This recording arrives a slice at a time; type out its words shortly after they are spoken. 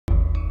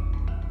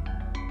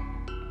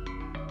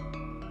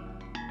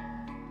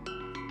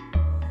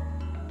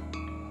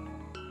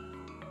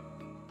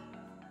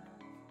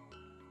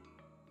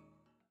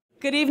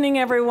Good evening,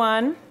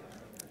 everyone,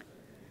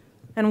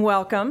 and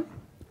welcome.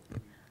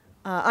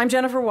 I'm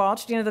Jennifer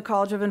Walsh, Dean of the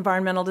College of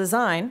Environmental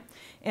Design,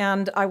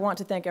 and I want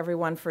to thank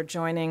everyone for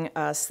joining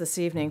us this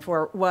evening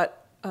for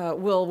what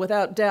will,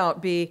 without doubt,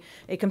 be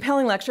a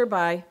compelling lecture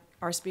by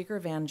our speaker,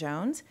 Van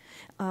Jones,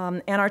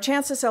 and our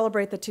chance to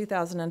celebrate the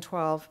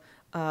 2012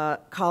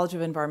 College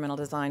of Environmental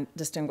Design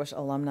Distinguished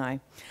Alumni.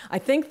 I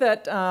think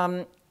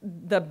that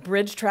the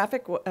bridge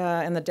traffic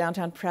and the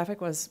downtown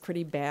traffic was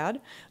pretty bad,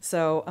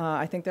 so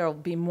I think there will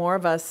be more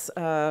of us,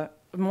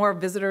 more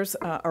visitors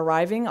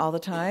arriving all the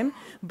time,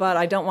 but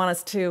I don't want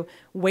us to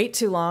wait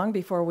too long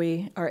before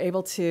we are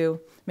able to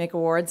make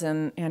awards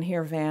and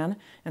hear Van,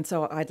 and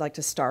so I'd like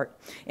to start.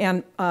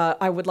 And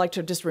I would like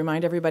to just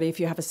remind everybody, if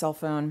you have a cell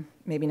phone,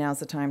 maybe now's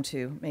the time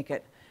to make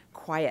it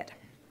quiet.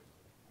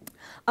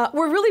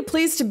 We're really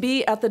pleased to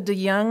be at the De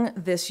Young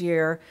this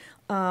year,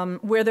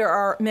 where there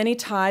are many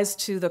ties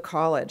to the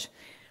college.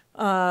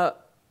 Former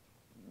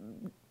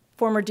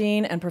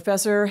Dean and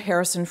Professor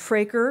Harrison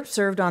Fraker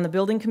served on the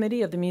building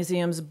committee of the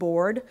museum's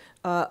board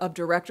of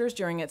directors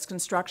during its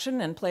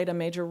construction and played a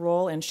major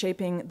role in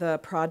shaping the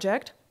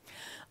project.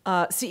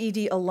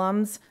 CED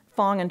alums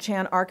Fong and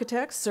Chan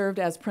Architects served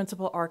as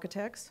principal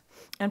architects,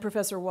 and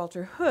Professor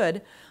Walter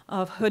Hood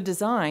of Hood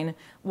Design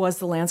was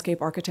the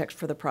landscape architect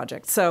for the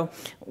project. So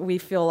we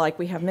feel like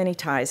we have many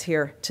ties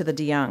here to the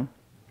De Young.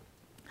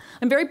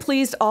 I'm very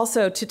pleased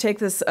also to take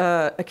this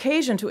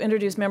occasion to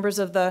introduce members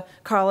of the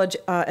College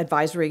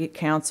Advisory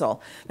Council.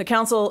 The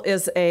council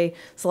is a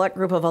select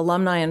group of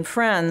alumni and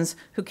friends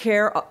who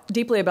care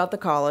deeply about the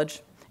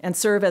college and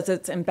serve as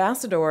its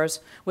ambassadors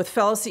with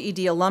fellow CED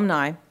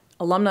alumni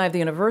of the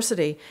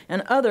university,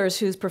 and others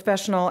whose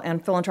professional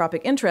and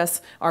philanthropic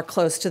interests are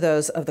close to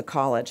those of the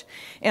college.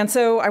 And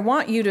so I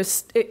want you to,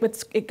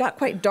 it got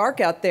quite dark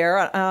out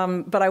there,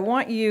 but I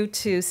want you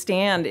to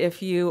stand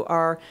if you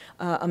are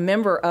a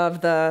member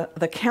of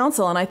the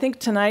council. And I think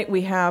tonight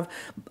we have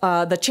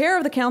the chair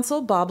of the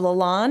council, Bob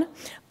Lalonde,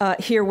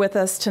 here with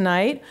us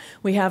tonight.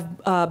 We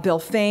have Bill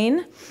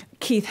Fain,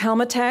 Keith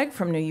Helmetag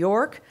from New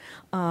York,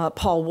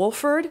 Paul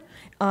Wolford,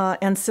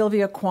 and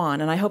Sylvia Kwan.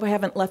 And I hope I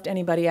haven't left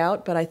anybody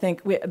out, but I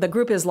think the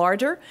group is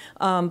larger,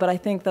 but I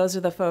think those are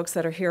the folks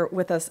that are here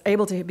with us,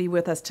 able to be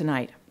with us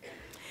tonight.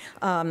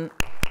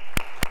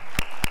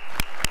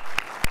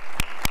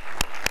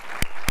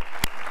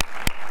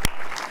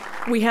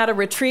 We had a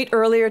retreat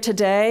earlier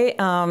today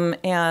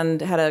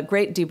and had a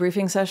great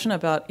debriefing session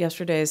about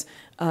yesterday's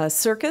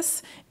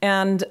circus,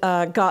 and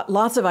got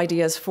lots of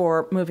ideas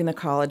for moving the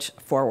college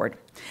forward.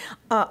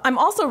 I'm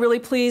also really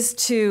pleased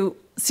to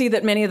see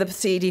that many of the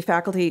CED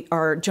faculty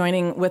are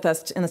joining with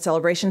us in the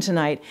celebration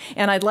tonight,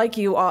 and I'd like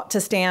you all to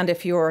stand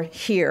if you're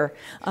here.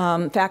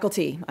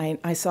 Faculty,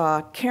 I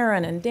saw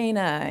Karen and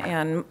Dana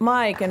and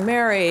Mike and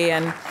Mary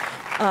and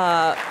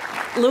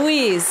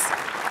Louise.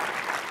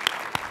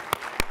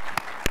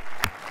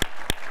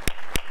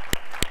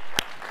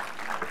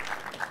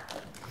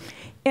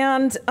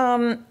 And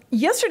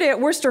yesterday at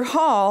Worcester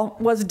Hall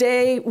was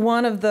day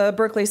one of the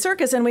Berkeley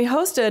Circus, and we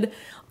hosted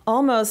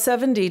almost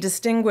 70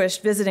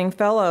 distinguished visiting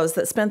fellows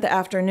that spent the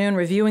afternoon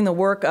reviewing the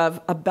work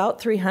of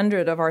about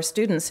 300 of our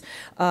students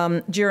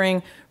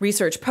during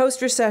research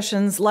poster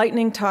sessions,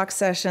 lightning talk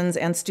sessions,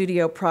 and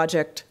studio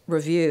project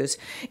reviews.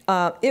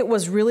 It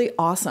was really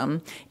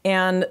awesome,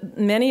 and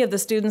many of the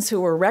students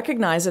who were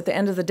recognized at the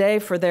end of the day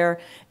for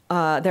their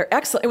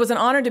excellent. It was an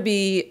honor to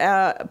be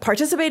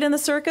participate in the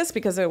circus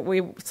because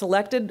we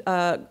selected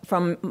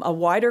from a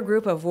wider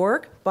group of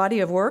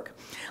body of work,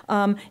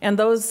 and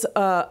those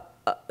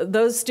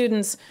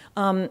students,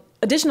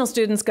 additional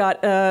students,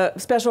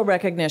 got special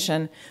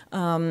recognition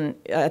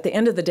at the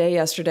end of the day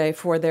yesterday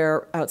for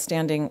their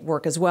outstanding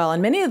work as well.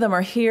 And many of them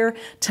are here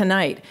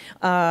tonight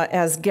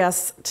as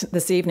guests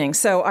this evening.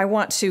 So I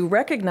want to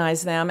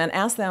recognize them and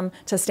ask them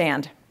to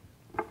stand.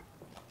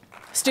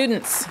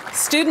 Students,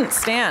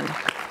 stand.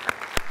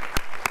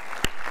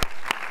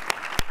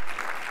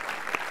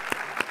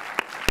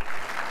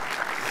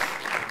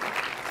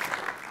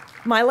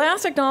 My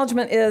last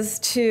acknowledgement is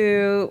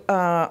to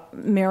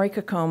Mary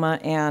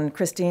Kokoma and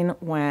Christine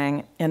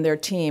Wang and their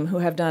team, who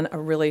have done a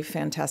really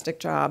fantastic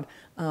job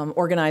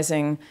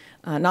organizing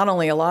not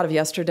only a lot of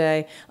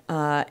yesterday,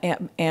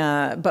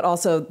 but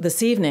also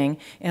this evening,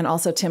 and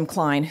also Tim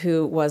Klein,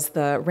 who was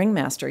the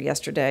ringmaster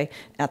yesterday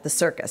at the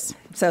circus.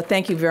 So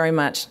thank you very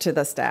much to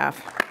the staff.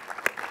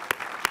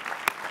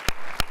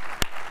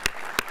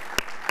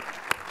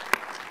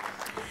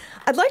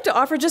 I'd like to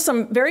offer just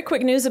some very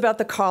quick news about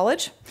the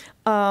college.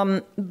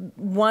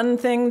 One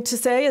thing to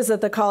say is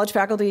that the college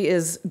faculty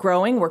is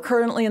growing. We're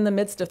currently in the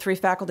midst of 3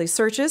 faculty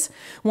searches,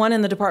 1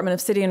 in the Department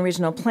of City and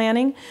Regional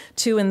Planning,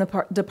 2 in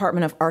the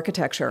Department of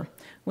Architecture.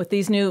 With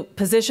these new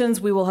positions,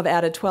 we will have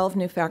added 12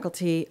 new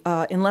faculty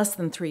in less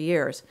than 3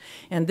 years.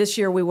 And this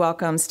year we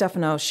welcome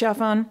Stefano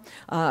Scheffon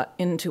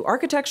into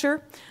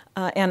architecture,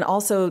 and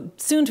also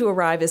soon to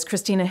arrive is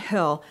Christina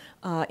Hill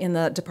in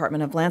the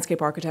Department of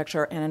Landscape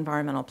Architecture and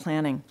Environmental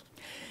Planning.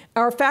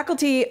 Our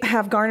faculty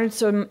have garnered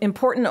some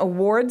important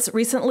awards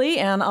recently,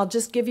 and I'll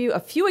just give you a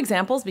few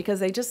examples because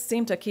they just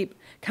seem to keep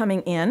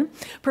coming in.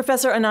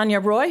 Professor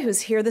Ananya Roy,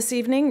 who's here this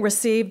evening,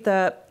 received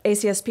the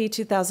ACSP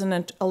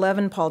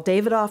 2011 Paul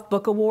Davidoff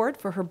Book Award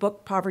for her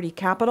book Poverty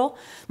Capital,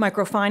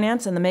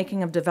 Microfinance and the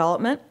Making of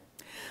Development.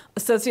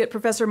 Associate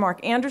Professor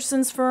Mark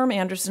Anderson's firm,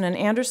 Anderson &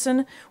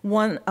 Anderson,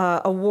 won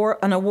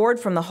an award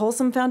from the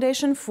Wholesome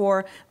Foundation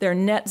for their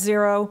net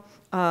zero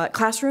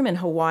classroom in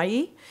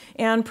Hawaii.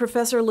 And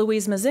Professor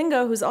Louise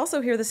Mazinga, who's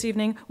also here this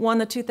evening, won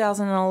the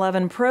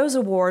 2011 Prose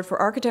Award for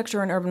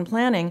Architecture and Urban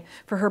Planning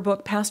for her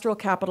book Pastoral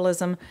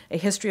Capitalism, A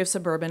History of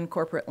Suburban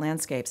Corporate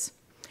Landscapes.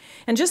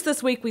 And just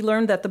this week, we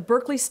learned that the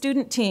Berkeley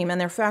student team and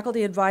their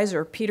faculty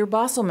advisor, Peter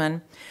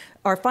Bosselman,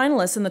 are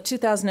finalists in the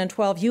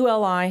 2012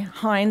 ULI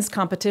Heinz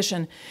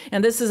competition.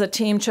 And this is a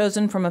team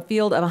chosen from a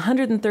field of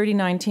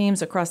 139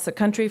 teams across the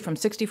country from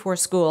 64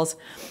 schools.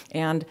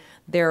 And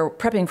they're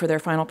prepping for their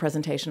final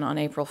presentation on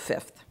April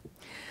 5th.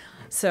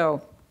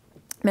 So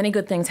many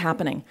good things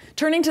happening.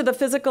 Turning to the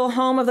physical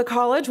home of the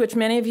college, which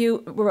many of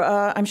you,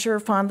 I'm sure,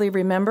 fondly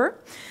remember.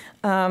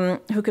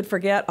 Who could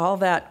forget all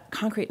that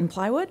concrete and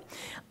plywood?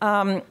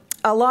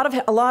 A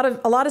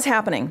lot is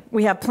happening.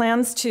 We have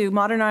plans to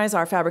modernize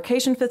our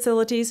fabrication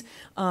facilities,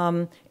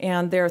 and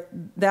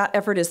that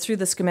effort is through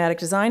the schematic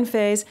design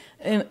phase,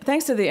 and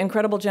thanks to the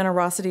incredible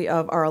generosity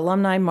of our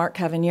alumni, Mark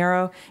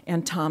Cavagnero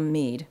and Tom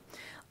Mead.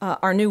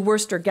 Our new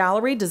Worcester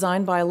Gallery,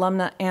 designed by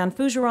alumna Anne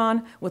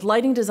Fougeron, with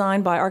lighting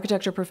design by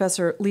architecture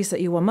professor Lisa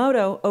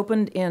Iwamoto,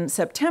 opened in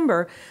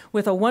September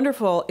with a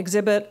wonderful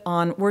exhibit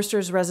on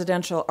Worcester's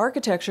residential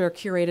architecture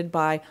curated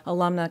by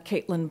alumna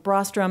Caitlin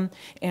Brostrom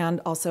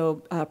and also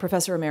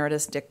Professor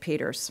Emeritus Dick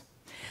Peters.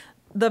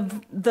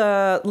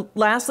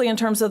 Lastly, in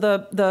terms of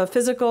the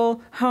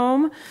physical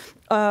home,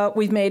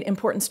 we've made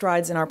important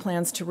strides in our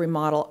plans to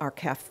remodel our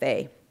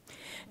cafe.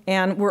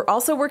 And we're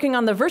also working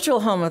on the virtual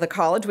home of the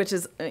college, which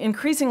is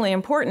increasingly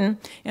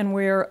important, and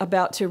we're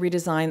about to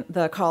redesign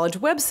the college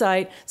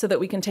website so that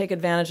we can take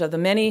advantage of the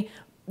many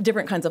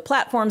different kinds of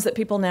platforms that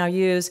people now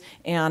use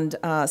and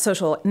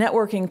social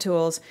networking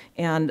tools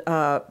and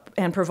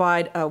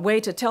provide a way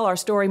to tell our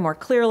story more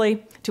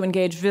clearly, to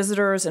engage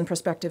visitors and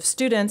prospective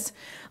students,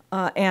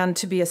 and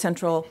to be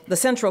the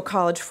central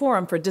college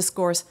forum for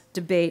discourse,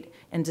 debate,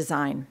 and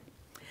design.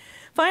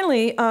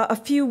 Finally, a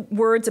few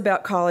words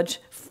about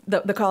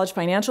the college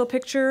financial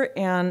picture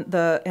and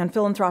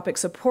philanthropic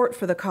support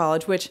for the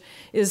college, which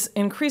is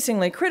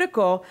increasingly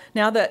critical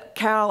now that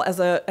Cal as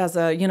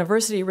a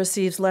university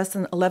receives less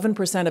than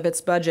 11% of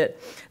its budget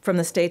from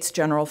the state's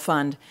general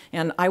fund.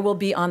 And I will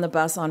be on the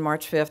bus on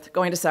March 5th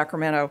going to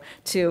Sacramento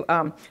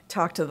to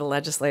talk to the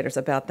legislators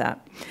about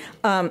that.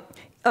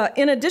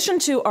 In addition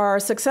to our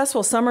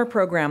successful summer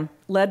program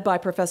led by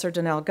Professor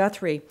Donnell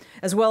Guthrie,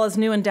 as well as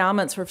new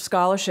endowments for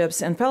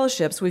scholarships and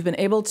fellowships, we've been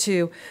able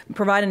to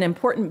provide an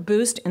important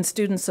boost in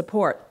student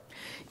support.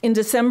 In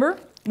December,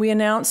 we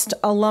announced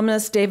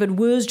alumnus David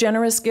Wu's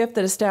generous gift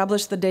that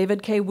established the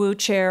David K. Wu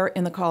Chair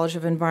in the College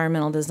of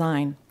Environmental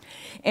Design.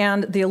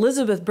 And the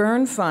Elizabeth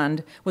Byrne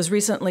Fund was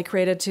recently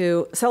created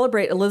to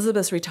celebrate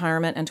Elizabeth's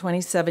retirement and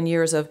 27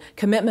 years of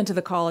commitment to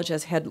the college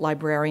as head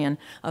librarian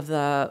of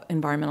the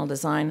Environmental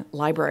Design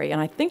Library.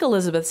 And I think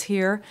Elizabeth's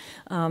here.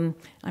 I'm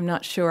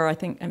not sure. I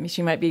mean,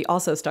 she might be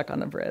also stuck on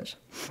the bridge.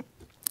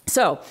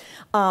 So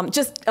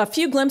just a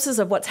few glimpses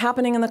of what's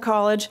happening in the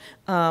college.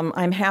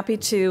 I'm happy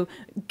to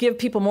give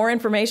people more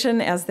information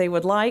as they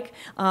would like,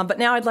 but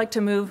now I'd like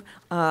to move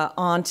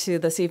on to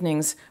this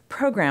evening's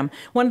program.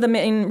 One of the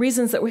main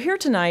reasons that we're here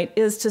tonight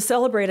is to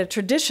celebrate a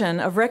tradition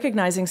of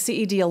recognizing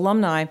CED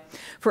alumni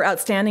for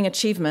outstanding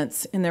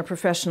achievements in their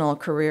professional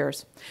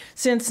careers.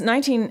 Since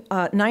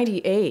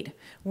 1998,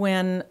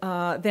 when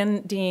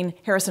then Dean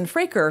Harrison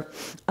Fraker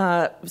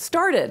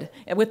started,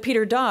 with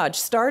Peter Dodge,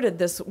 started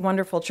this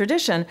wonderful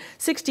tradition,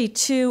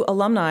 62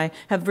 alumni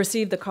have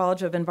received the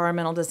College of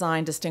Environmental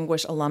Design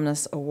Distinguished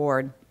Alumnus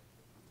Award.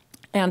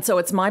 And so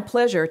it's my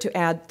pleasure to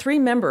add 3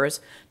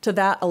 members to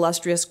that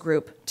illustrious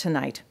group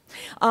tonight.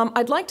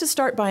 I'd like to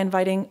start by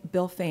inviting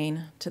Bill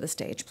Fain to the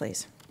stage,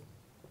 please.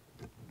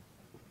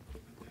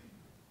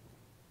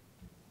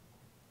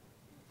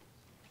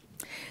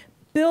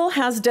 Bill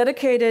has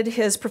dedicated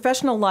his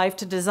professional life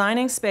to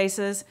designing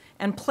spaces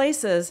and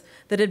places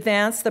that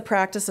advance the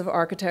practice of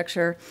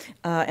architecture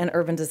and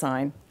urban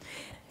design.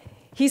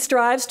 He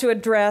strives to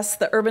address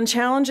the urban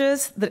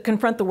challenges that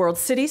confront the world's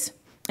cities,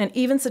 and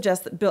even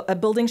suggests that a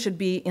building should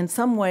be in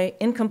some way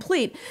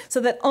incomplete, so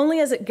that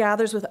only as it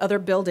gathers with other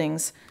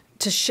buildings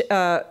to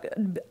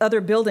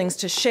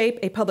shape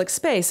a public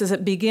space does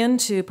it begin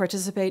to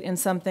participate in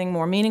something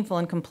more meaningful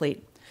and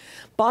complete.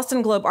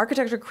 Boston Globe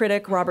architecture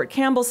critic Robert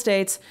Campbell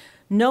states,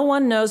 "No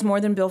one knows more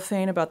than Bill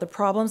Fain about the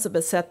problems that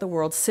beset the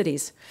world's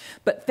cities,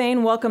 but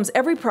Fain welcomes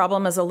every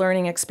problem as a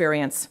learning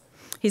experience.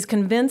 He's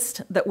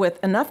convinced that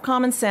with enough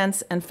common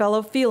sense and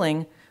fellow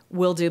feeling,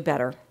 we'll do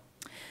better."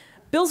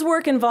 Bill's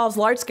work involves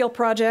large-scale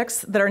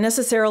projects that are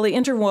necessarily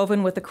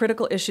interwoven with the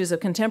critical issues of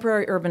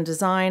contemporary urban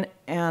design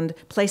and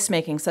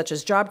placemaking, such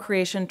as job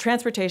creation,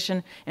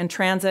 transportation and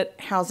transit,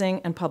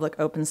 housing, and public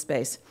open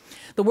space.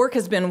 The work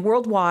has been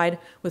worldwide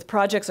with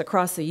projects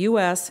across the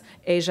US,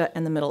 Asia,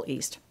 and the Middle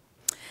East.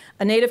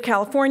 A native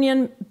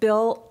Californian,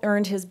 Bill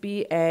earned his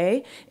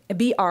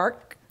B.Arch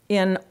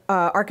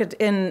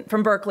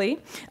from Berkeley,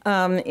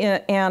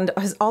 and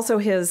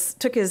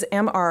took his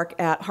M.Arch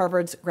at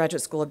Harvard's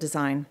Graduate School of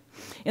Design.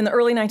 In the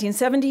early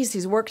 1970s,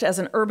 he's worked as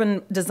an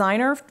urban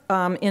designer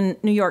in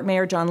New York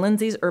Mayor John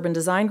Lindsay's Urban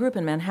Design Group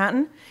in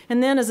Manhattan,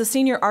 and then as a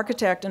senior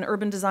architect and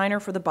urban designer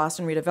for the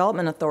Boston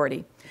Redevelopment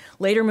Authority,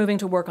 later moving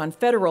to work on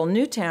federal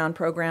Newtown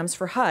programs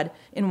for HUD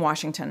in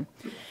Washington.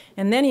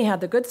 And then he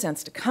had the good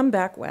sense to come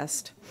back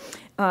west,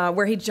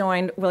 where he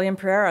joined William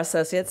Pereira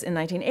Associates in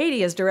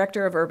 1980 as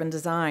Director of Urban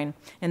Design,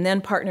 and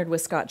then partnered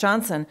with Scott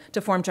Johnson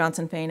to form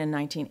Johnson Fain in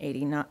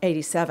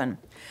 1987.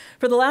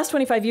 For the last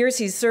 25 years,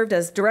 he's served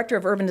as Director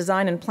of Urban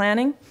Design and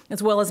Planning,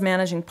 as well as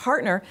Managing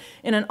Partner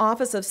in an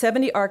office of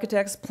 70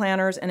 architects,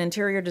 planners, and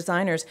interior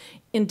designers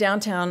in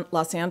downtown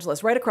Los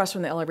Angeles, right across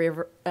from the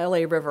LA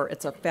River.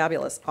 It's a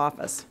fabulous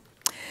office.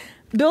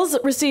 Bill's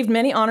received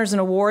many honors and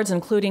awards,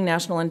 including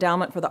National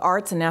Endowment for the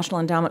Arts and National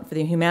Endowment for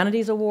the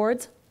Humanities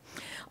Awards,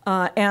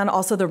 and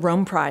also the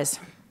Rome Prize.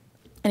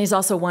 And he's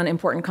also won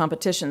important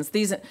competitions.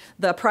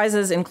 The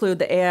prizes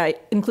include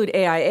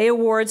AIA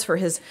Awards for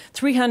his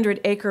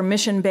 300-acre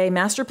Mission Bay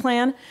Master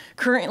Plan,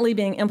 currently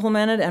being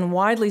implemented and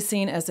widely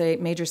seen as a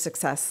major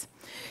success.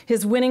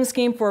 His winning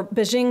scheme for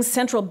Beijing's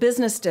Central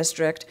Business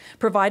District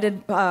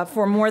provided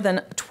for more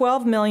than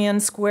 12 million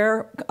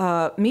square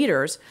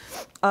meters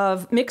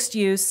of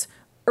mixed-use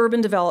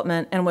urban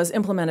development and was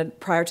implemented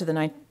prior to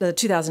the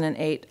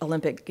 2008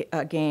 Olympic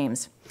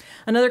Games.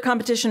 Another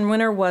competition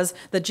winner was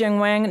the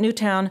Jiangwang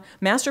Newtown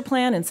Master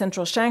Plan in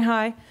central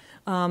Shanghai.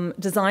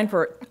 Designed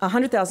for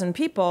 100,000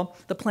 people,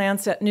 the plan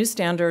set new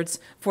standards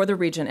for the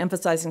region,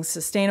 emphasizing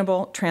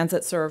sustainable,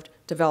 transit-served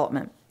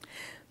development.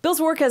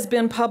 Bill's work has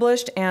been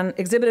published and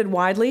exhibited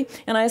widely,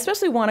 and I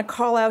especially want to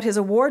call out his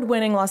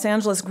award-winning Los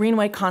Angeles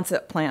Greenway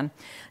Concept Plan.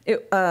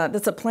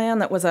 That's a plan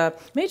that was a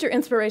major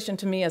inspiration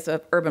to me as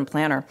an urban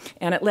planner,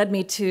 and it led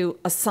me to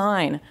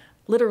assign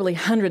literally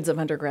hundreds of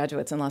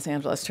undergraduates in Los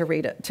Angeles to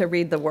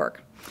read the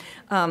work.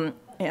 And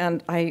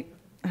I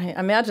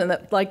imagine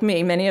that, like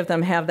me, many of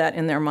them have that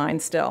in their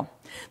mind still.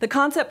 The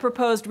concept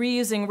proposed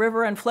reusing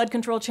river and flood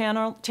control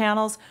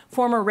channels,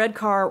 former red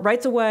car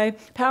rights-of-way,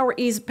 power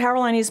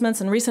line easements,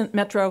 and recent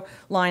metro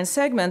line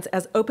segments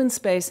as open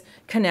space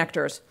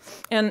connectors.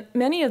 And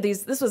many of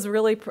these, this was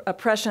really a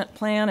prescient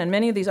plan, and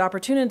many of these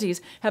opportunities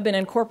have been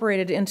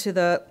incorporated into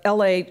the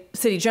LA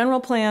City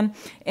General Plan,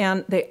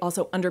 and they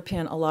also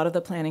underpin a lot of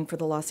the planning for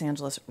the Los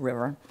Angeles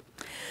River.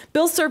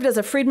 Bill served as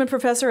a Friedman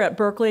Professor at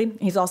Berkeley.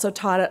 He's also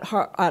taught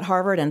at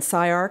Harvard and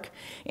SciArc.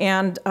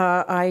 And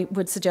I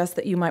would suggest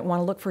that you might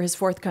want to look for his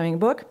forthcoming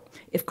book,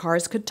 If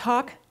Cars Could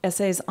Talk,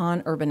 Essays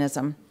on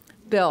Urbanism.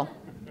 Bill.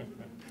 Thanks.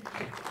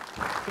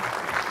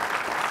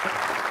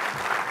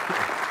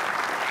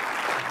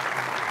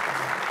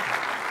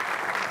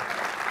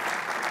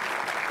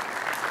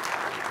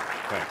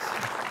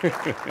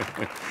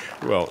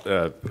 Well,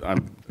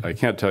 I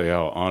can't tell you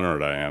how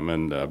honored I am,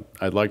 and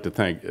I'd like to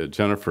thank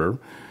Jennifer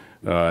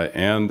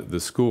and the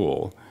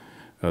school,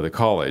 the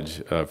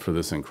college, for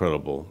this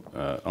incredible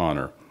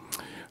honor.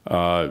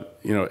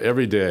 You know,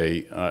 every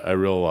day I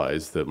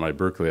realize that my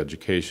Berkeley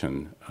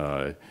education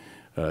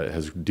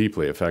has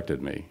deeply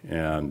affected me,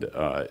 and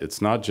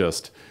it's not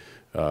just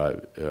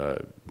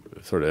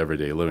sort of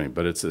everyday living,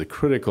 but it's the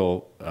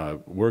critical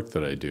work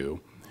that I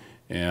do.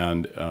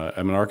 And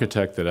I'm an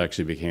architect that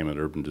actually became an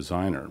urban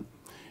designer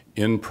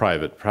in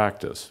private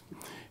practice.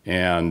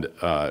 And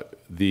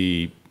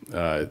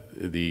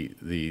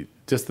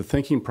just the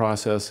thinking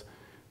process,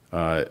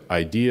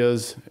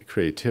 ideas,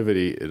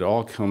 creativity, it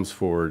all comes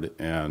forward.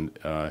 And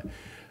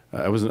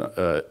I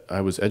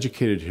was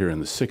educated here in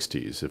the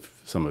 60s, if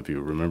some of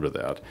you remember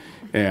that.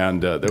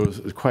 And there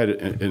was quite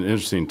an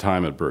interesting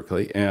time at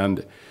Berkeley.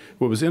 And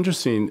what was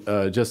interesting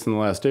just in the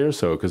last day or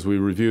so, because we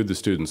reviewed the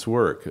students'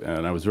 work,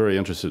 and I was very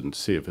interested to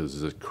see if it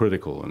was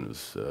critical and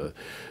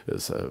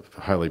is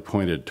highly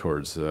pointed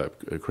towards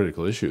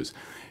critical issues.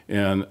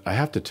 And I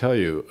have to tell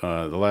you,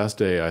 the last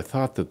day I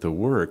thought that the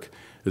work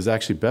is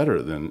actually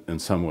better than in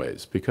some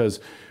ways, because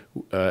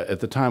at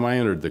the time I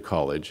entered the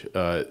college,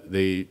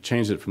 they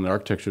changed it from the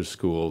architecture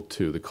school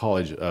to the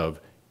College of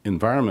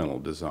Environmental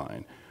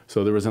Design.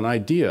 So there was an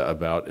idea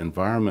about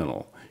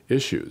environmental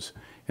issues.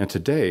 And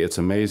today it's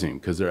amazing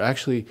because there's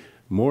actually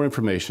more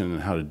information on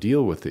how to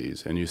deal with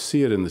these, and you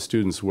see it in the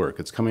students' work.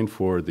 It's coming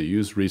forward. They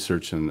use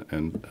research in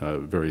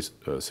very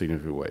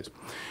significant ways.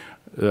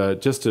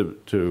 Just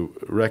to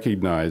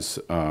recognize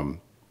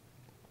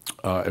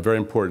a very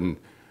important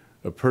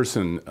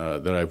person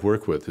that I've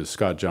worked with is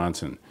Scott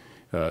Johnson,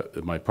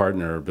 my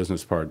partner,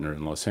 business partner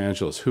in Los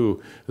Angeles,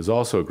 who is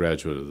also a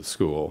graduate of the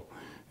school.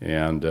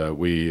 And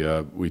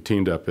we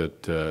teamed up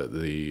at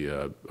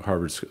the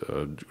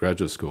Harvard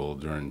Graduate School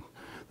during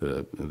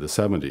the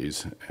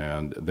 70s.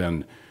 And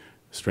then,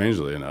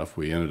 strangely enough,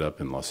 we ended up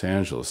in Los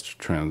Angeles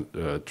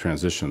to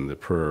transition the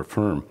prayer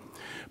firm.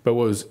 But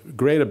what was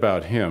great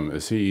about him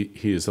is he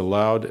has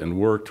allowed and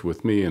worked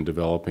with me in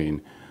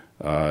developing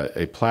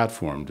a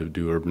platform to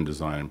do urban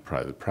design in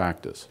private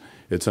practice.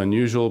 It's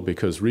unusual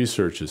because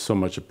research is so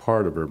much a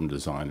part of urban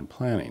design and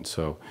planning,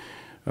 so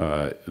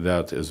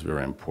that is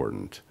very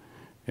important.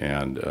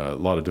 And a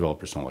lot of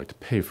developers don't like to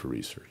pay for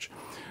research.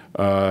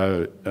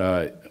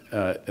 Another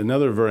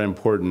very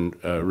important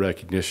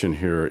recognition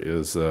here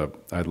is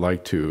I'd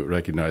like to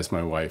recognize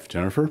my wife,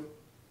 Jennifer.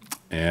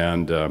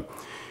 And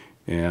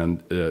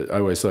I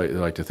always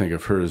like to think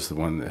of her as the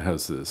one that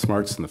has the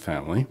smarts in the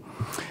family.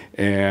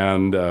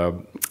 And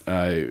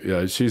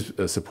she's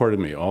supported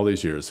me all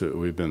these years.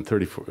 We've been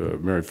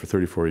married for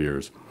 34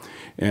 years.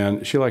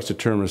 And she likes to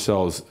term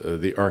herself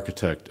the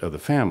architect of the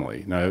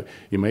family. Now,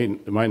 you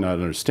might not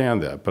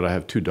understand that, but I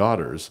have 2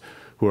 daughters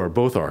who are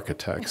both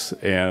architects.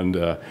 And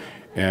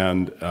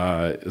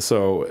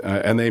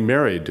they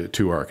married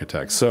 2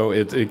 architects. So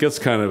it gets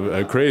kind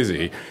of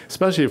crazy,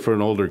 especially for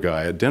an older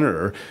guy at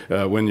dinner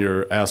when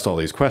you're asked all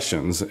these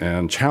questions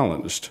and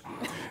challenged.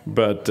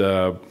 But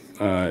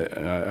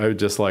I would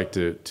just like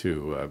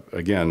to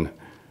again,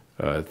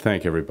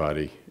 thank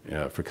everybody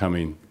for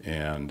coming,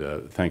 and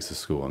thanks to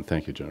school, and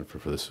thank you, Jennifer,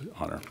 for this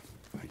honor.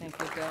 Thank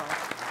you, Bill.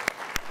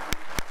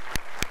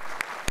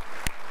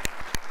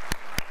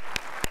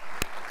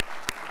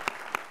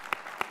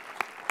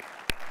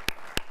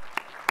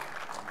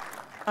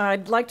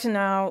 I'd like to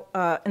now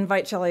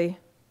invite Shelley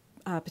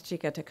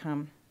Poticha to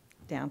come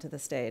down to the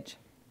stage.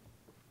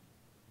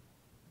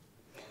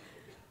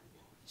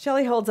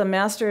 Shelley holds a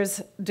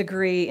master's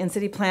degree in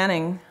city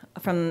planning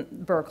from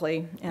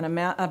Berkeley and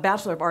a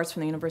Bachelor of Arts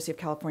from the University of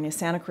California,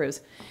 Santa Cruz.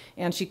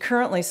 And she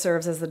currently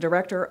serves as the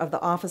director of the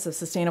Office of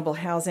Sustainable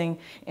Housing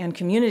and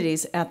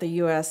Communities at the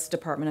U.S.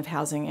 Department of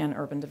Housing and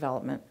Urban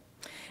Development.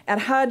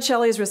 At HUD,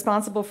 Shelley is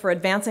responsible for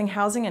advancing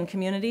housing and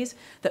communities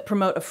that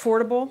promote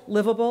affordable,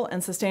 livable,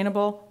 and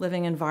sustainable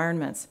living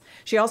environments.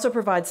 She also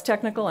provides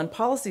technical and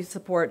policy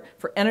support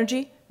for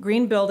energy,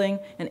 green building,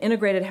 and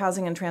integrated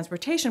housing and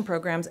transportation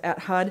programs at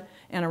HUD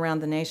and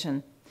around the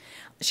nation.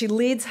 She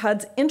leads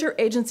HUD's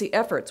interagency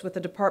efforts with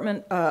the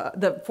Department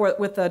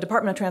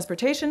of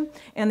Transportation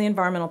and the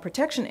Environmental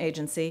Protection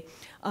Agency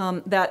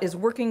that is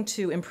working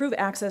to improve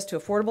access to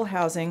affordable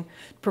housing,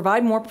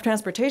 provide more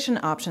transportation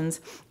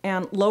options,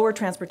 and lower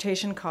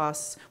transportation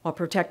costs while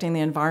protecting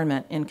the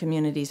environment in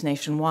communities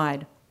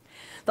nationwide.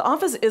 The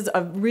office is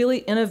a really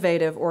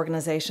innovative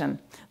organization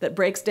that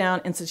breaks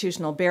down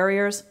institutional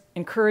barriers,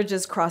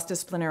 encourages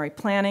cross-disciplinary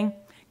planning,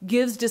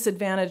 gives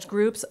disadvantaged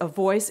groups a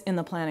voice in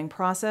the planning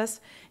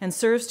process, and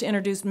serves to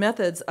introduce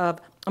methods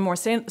of a more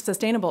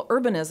sustainable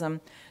urbanism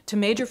to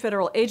major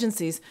federal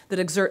agencies that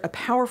exert a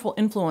powerful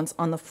influence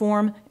on the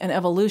form and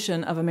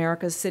evolution of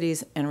America's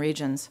cities and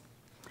regions.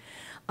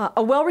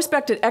 A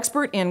well-respected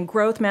expert in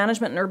growth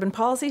management and urban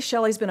policy,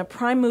 Shelley's been a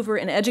prime mover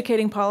in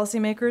educating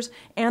policymakers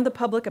and the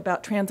public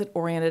about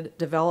transit-oriented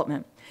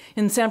development.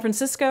 In San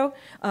Francisco,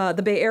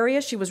 the Bay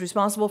Area, she was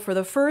responsible for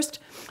the first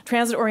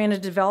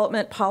transit-oriented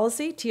development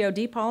policy,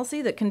 TOD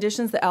policy, that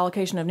conditions the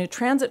allocation of new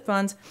transit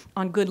funds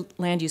on good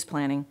land use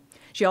planning.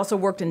 She also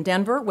worked in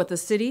Denver with the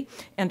City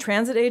and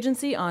Transit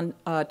Agency on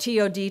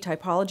TOD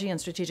typology and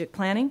strategic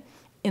planning,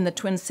 in the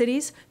Twin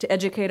Cities to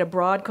educate a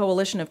broad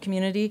coalition of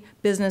community,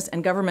 business,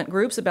 and government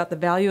groups about the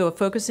value of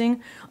focusing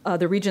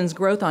the region's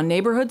growth on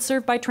neighborhoods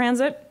served by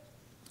transit,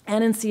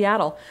 and in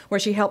Seattle, where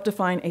she helped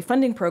define a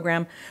funding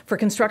program for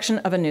construction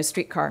of a new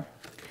streetcar.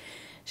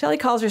 Shelley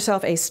calls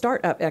herself a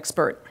startup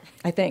expert,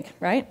 I think,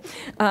 right?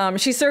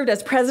 She served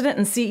as president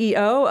and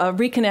CEO of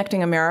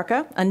Reconnecting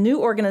America, a new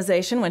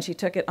organization when she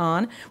took it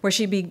on, where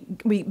she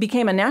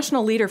became a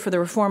national leader for the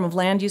reform of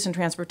land use and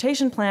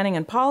transportation planning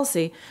and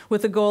policy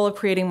with the goal of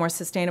creating more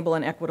sustainable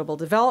and equitable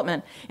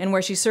development, and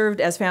where she served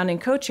as founding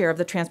co-chair of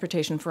the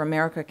Transportation for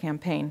America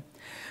campaign.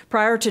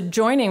 Prior to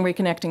joining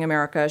Reconnecting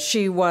America,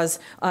 she was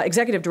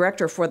executive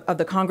director of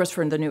the Congress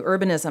for the New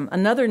Urbanism,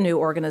 another new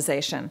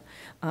organization.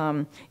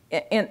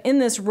 And in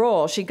this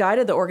role, she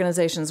guided the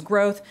organization's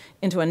growth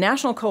into a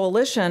national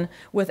coalition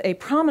with a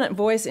prominent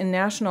voice in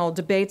national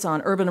debates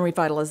on urban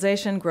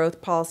revitalization,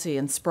 growth policy,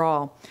 and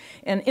sprawl.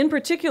 And in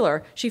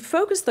particular, she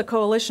focused the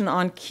coalition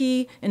on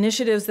key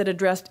initiatives that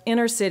addressed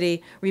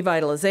inner-city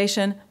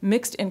revitalization,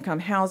 mixed-income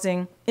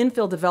housing,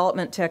 infill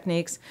development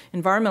techniques,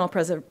 environmental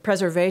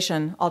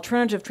preservation,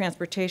 alternative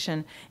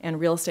transportation, and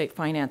real estate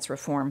finance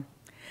reform.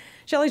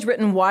 Shelley's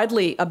written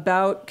widely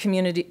about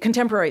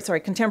contemporary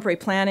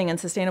planning and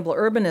sustainable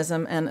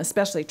urbanism, and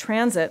especially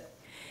transit,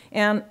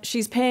 and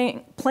she's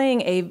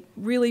playing a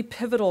really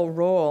pivotal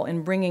role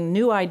in bringing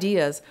new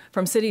ideas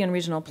from city and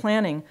regional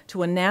planning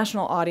to a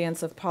national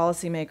audience of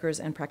policymakers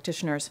and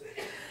practitioners.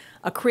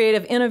 A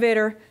creative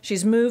innovator,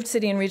 she's moved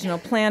city and regional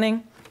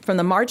planning from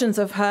the margins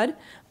of HUD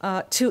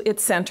to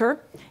its center,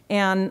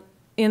 and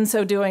in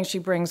so doing, she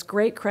brings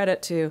great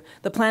credit to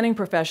the planning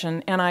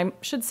profession, and I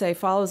should say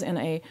follows in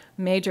a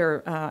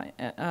major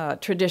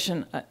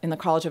tradition in the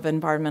College of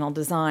Environmental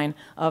Design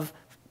of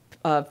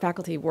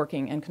faculty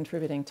working and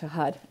contributing to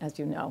HUD, as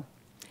you know.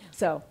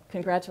 So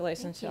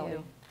congratulations,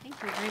 Shelley. Thank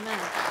you very much.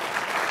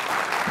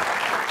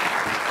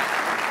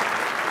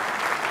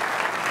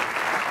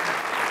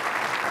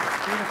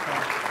 Beautiful.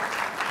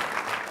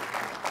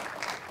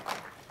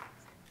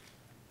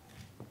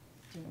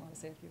 Do you want to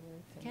say a few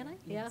words? Can I?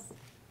 Yes.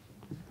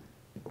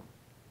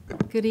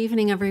 Good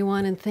evening,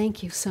 everyone, and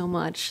thank you so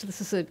much.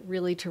 This is a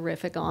really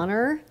terrific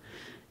honor.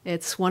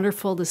 It's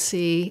wonderful to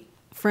see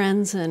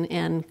friends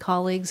and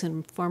colleagues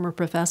and former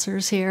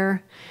professors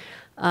here.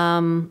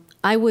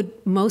 I would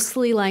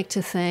mostly like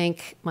to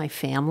thank my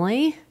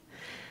family.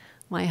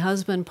 My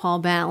husband,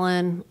 Paul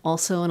Batlin,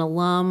 also an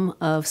alum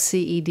of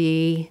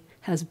CED,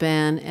 has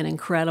been an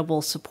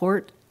incredible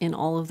support in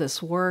all of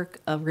this work,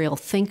 a real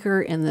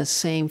thinker in this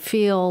same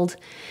field.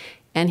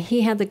 And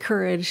he had the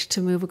courage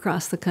to move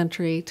across the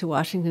country to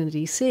Washington,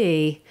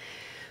 D.C.,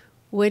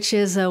 which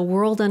is a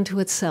world unto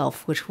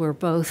itself, which we're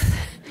both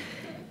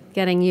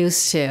getting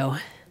used to.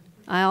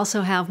 I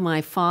also have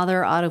my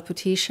father, Otto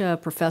Poticha, a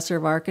professor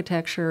of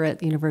architecture at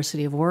the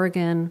University of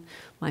Oregon,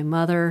 my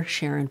mother,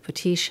 Sharon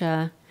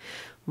Poticha,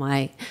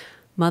 my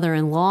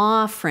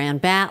mother-in-law, Fran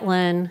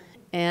Batlin,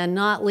 and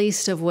not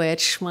least of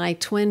which, my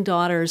twin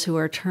daughters who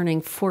are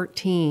turning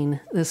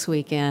 14 this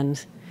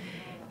weekend,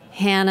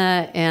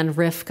 Hannah and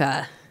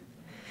Rivka.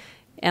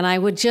 And I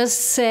would just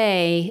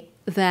say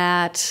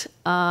that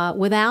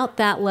without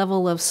that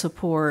level of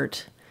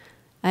support,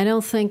 I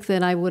don't think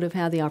that I would have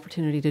had the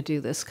opportunity to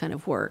do this kind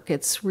of work.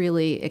 It's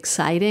really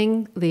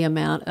exciting, the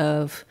amount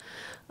of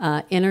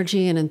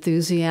energy and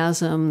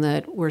enthusiasm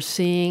that we're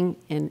seeing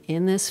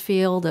in this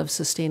field of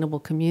sustainable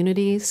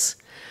communities.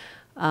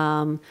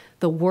 The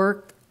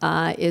work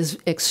is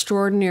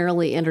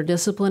extraordinarily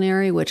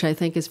interdisciplinary, which I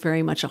think is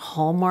very much a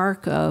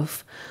hallmark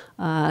of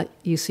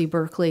UC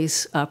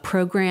Berkeley's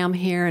program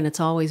here, and it's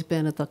always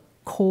been at the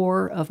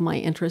core of my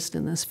interest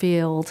in this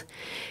field.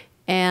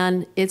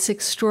 And it's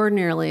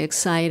extraordinarily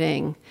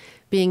exciting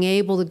being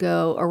able to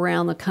go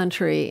around the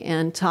country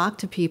and talk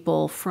to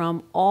people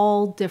from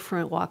all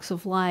different walks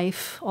of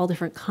life, all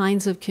different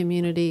kinds of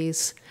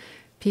communities,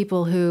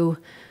 people who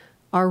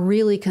are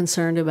really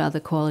concerned about the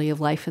quality of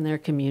life in their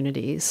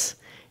communities,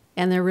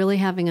 and they're really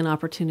having an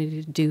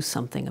opportunity to do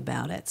something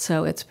about it.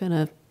 So it's been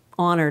an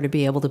honor to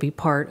be able to be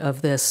part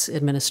of this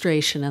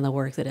administration and the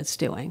work that it's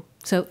doing.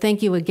 So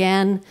thank you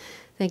again.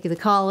 Thank you, the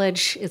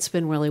college. It's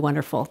been really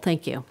wonderful.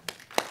 Thank you.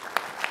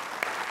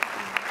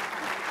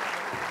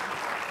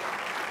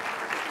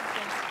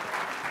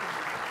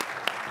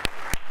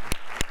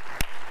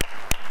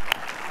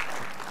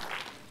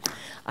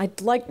 I'd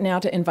like now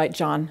to invite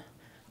John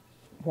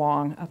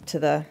Wong up to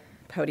the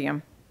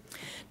podium.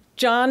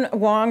 John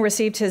Wong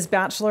received his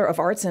Bachelor of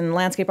Arts in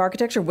Landscape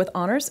Architecture with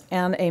honors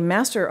and a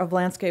Master of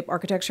Landscape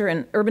Architecture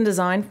and Urban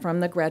Design from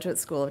the Graduate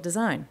School of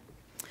Design.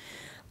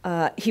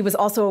 He was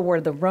also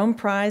awarded the Rome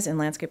Prize in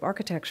Landscape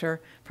Architecture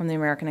from the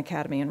American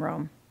Academy in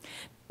Rome.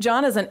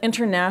 John is an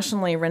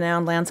internationally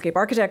renowned landscape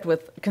architect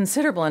with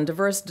considerable and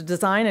diverse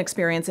design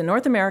experience in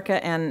North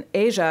America and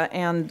Asia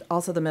and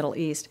also the Middle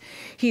East.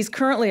 He's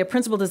currently a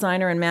principal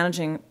designer and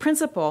managing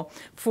principal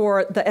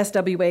for the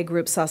SWA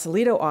Group's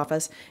Sausalito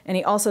office, and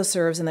he also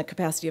serves in the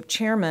capacity of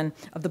chairman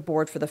of the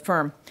board for the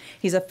firm.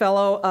 He's a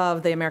fellow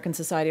of the American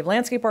Society of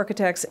Landscape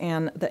Architects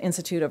and the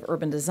Institute of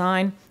Urban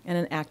Design, and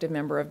an active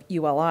member of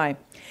ULI.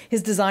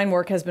 His design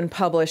work has been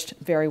published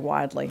very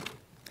widely.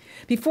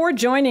 Before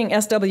joining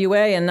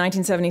SWA in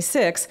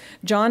 1976,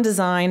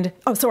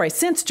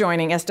 since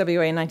joining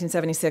SWA in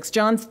 1976,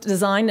 John's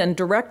designed and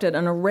directed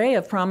an array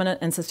of prominent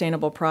and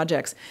sustainable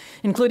projects,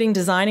 including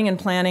designing and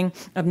planning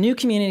of new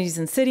communities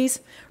and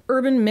cities,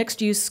 urban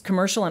mixed-use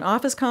commercial and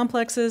office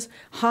complexes,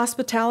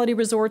 hospitality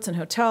resorts and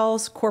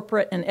hotels,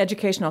 corporate and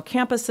educational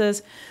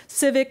campuses,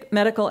 civic,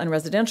 medical, and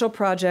residential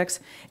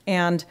projects,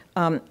 and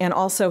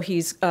also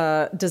he's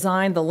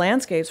designed the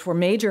landscapes for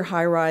major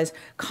high-rise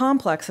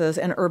complexes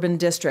and urban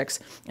districts,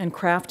 and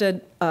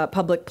crafted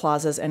public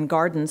plazas and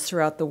gardens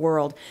throughout the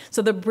world.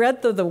 So the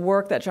breadth of the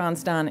work that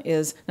John's done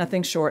is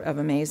nothing short of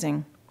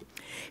amazing.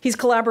 He's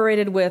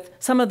collaborated with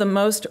some of the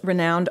most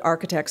renowned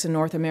architects in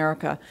North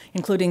America,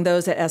 including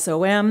those at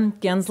SOM,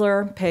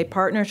 Gensler, Pei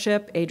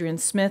Partnership, Adrian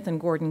Smith and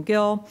Gordon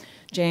Gill,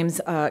 James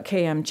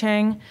K.M.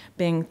 Chang,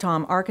 Bing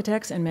Tom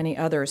Architects, and many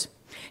others.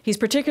 He's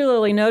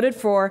particularly noted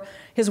for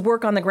his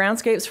work on the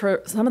groundscapes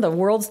for some of the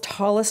world's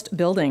tallest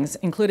buildings,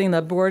 including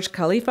the Burj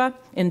Khalifa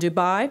in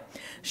Dubai,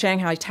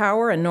 Shanghai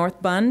Tower and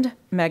North Bund,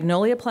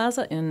 Magnolia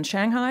Plaza in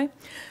Shanghai,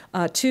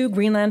 two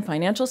Greenland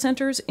financial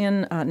centers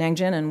in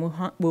Nanjing and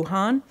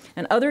Wuhan,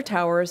 and other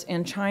towers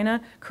in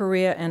China,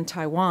 Korea, and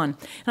Taiwan.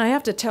 And I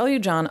have to tell you,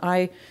 John,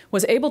 I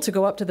was able to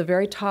go up to the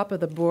very top of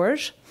the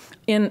Burj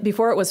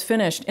before it was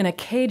finished in a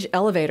cage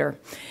elevator.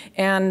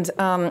 And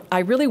I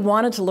really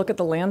wanted to look at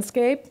the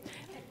landscape,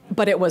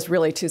 but it was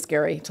really too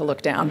scary to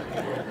look down.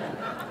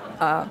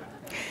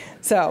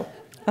 See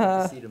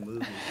the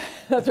movie.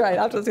 That's right,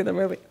 I'll have to see the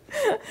movie.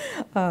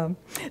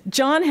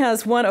 John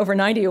has won over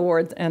 90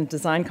 awards and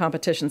design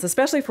competitions,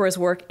 especially for his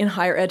work in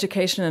higher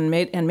education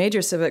and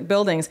major civic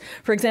buildings.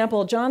 For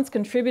example, John's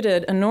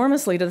contributed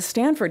enormously to the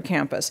Stanford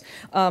campus,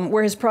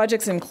 where his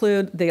projects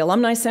include the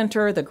Alumni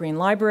Center, the Green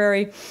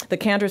Library, the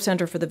Cantor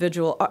Center for the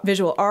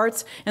Visual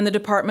Arts, and the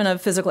Department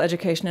of Physical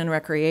Education and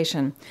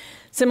Recreation.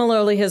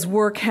 Similarly, his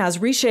work has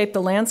reshaped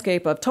the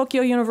landscape of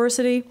Tokyo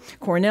University,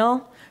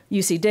 Cornell,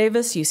 UC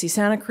Davis, UC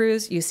Santa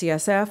Cruz,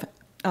 UCSF,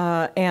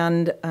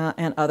 and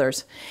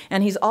others.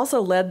 And he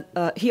also led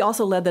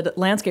the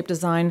landscape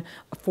design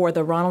for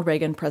the Ronald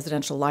Reagan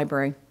Presidential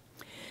Library.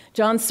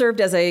 John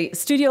served as a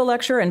studio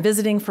lecturer and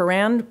visiting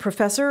Fain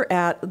professor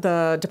at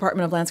the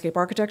Department of Landscape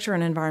Architecture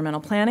and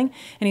Environmental Planning,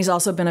 and he's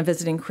also been a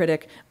visiting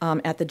critic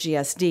at the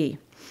GSD.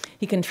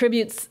 He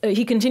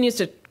continues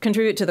to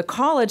contribute to the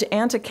college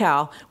and to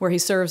Cal, where he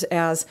serves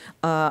as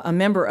a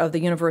member of the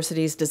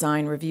university's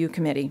design review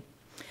committee.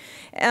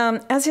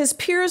 As his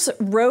peers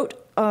wrote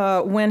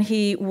when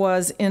he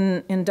was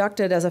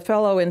inducted as a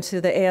fellow into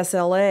the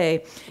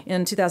ASLA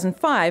in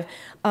 2005,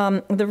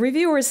 the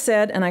reviewers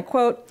said, and I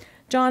quote,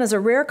 "John is a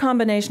rare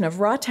combination of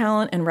raw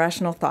talent and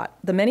rational thought.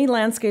 The many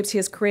landscapes he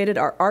has created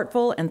are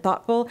artful and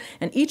thoughtful,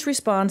 and each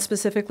responds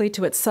specifically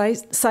to its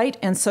site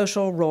and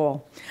social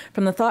role.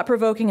 From the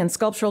thought-provoking and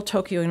sculptural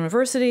Tokyo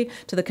University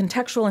to the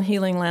contextual and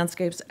healing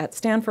landscapes at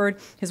Stanford,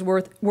 his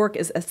work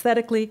is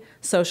aesthetically,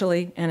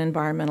 socially, and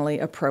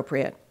environmentally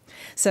appropriate."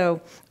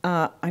 So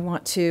I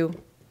want to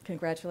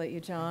congratulate you,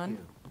 John.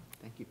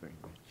 Thank you very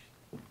much.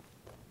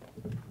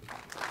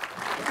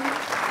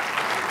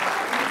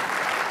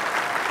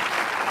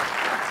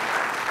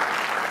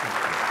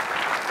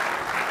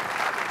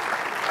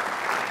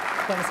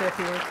 Want to say a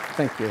few words?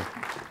 Thank you.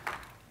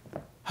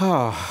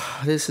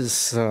 Oh, this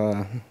is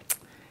a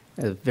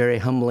very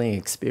humbling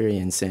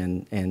experience,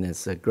 and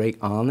it's a great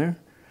honor.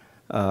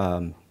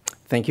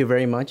 Thank you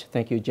very much.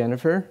 Thank you,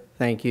 Jennifer.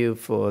 Thank you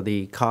for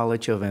the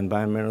College of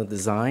Environmental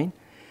Design,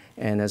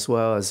 and as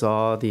well as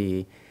all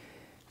the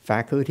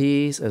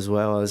faculties, as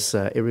well as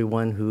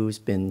everyone who's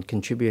been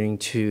contributing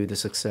to the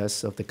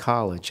success of the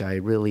college. I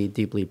really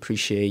deeply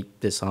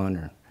appreciate this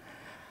honor.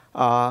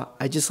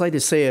 I'd just like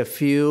to say a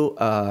few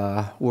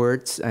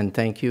words and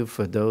thank you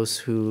for those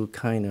who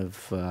kind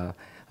of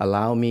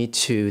allow me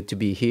to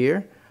be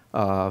here.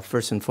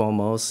 First and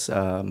foremost,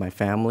 my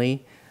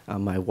family,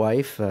 my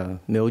wife,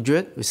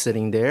 Mildred, who's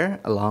sitting there,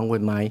 along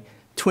with my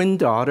twin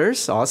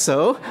daughters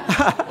also,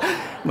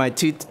 my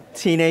two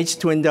teenage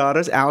twin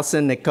daughters,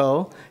 Allison,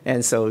 Nicole,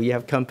 and so you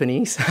have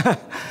companies.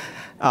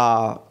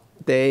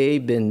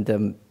 They've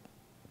been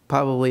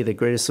probably the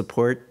greatest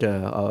support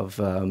of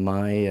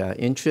my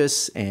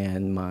interests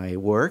and my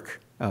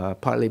work,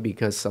 partly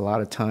because a lot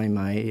of time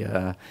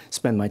I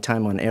spend my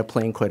time on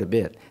airplane quite a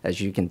bit, as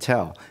you can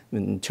tell,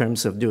 in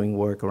terms of doing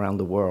work around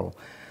the world.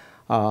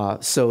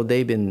 So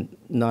they've been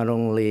not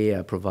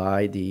only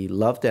provide the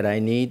love that I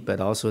need, but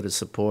also the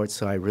support,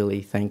 so I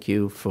really thank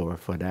you for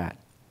that.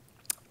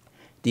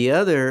 The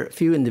other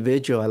few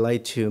individuals I'd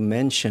like to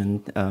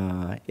mention,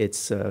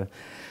 it's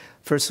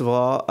first of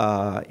all,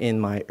 in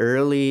my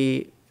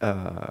early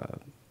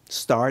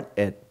start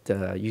at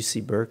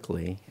UC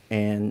Berkeley,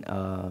 and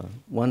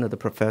one of the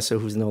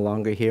professors who's no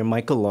longer here,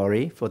 Michael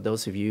Laurie, for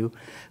those of you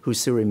who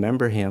still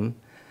remember him,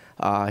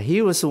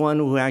 he was the one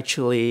who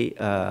actually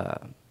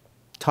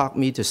taught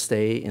me to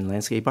stay in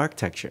landscape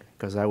architecture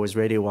because I was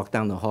ready to walk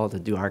down the hall to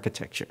do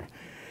architecture.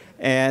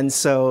 And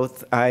so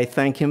I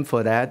thank him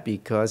for that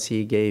because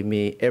he gave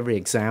me every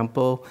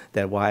example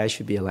that why I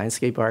should be a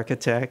landscape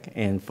architect,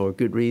 and for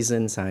good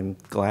reasons, I'm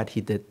glad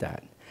he did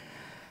that.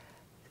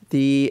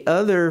 The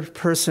other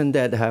person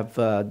that have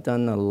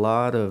done a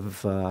lot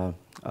of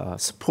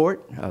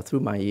support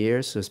through my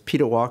years was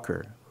Peter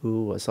Walker,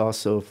 who was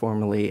also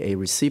formerly a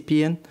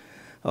recipient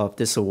of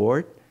this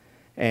award.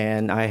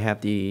 And I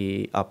have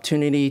the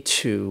opportunity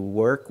to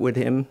work with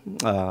him,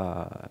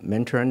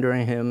 mentor under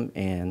him,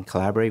 and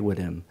collaborate with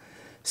him.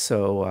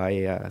 So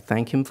I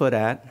thank him for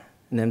that.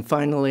 And then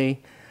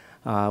finally,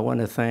 I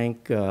want to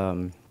thank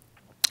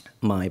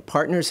my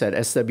partners at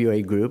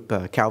SWA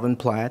Group, Calvin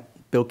Platt,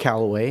 Bill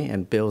Calloway,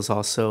 and Bill's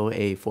also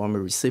a former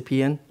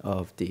recipient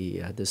of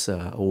this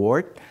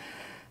award.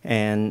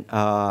 And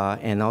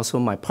also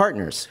my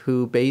partners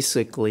who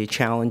basically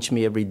challenge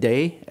me every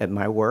day at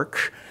my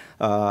work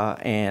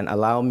and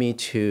allow me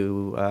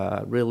to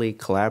really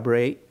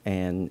collaborate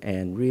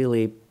and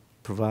really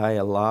provide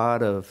a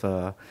lot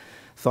of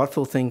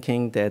thoughtful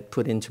thinking that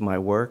put into my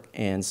work.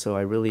 And so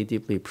I really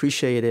deeply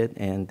appreciate it,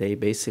 and they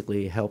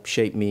basically help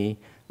shape me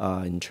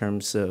in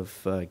terms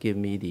of give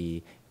me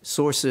the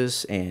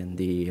sources and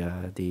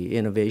the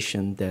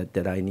innovation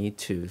that I need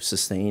to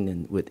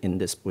sustain with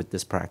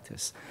this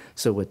practice.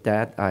 So with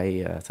that,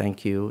 I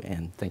thank you,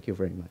 and thank you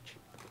very much.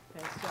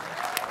 Thanks, John.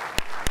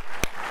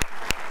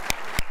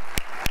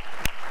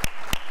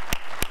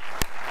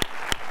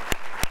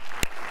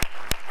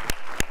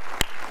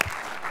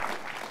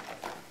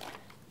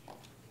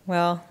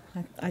 Well,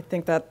 I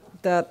think that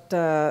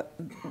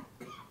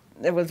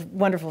it was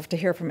wonderful to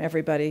hear from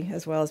everybody,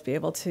 as well as be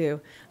able to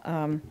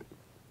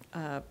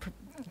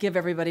give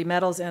everybody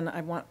medals, and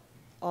I want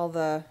all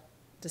the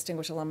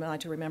distinguished alumni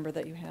to remember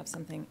that you have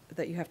something,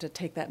 that you have to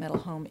take that medal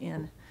home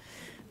in.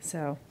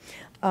 So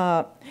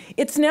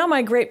it's now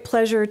my great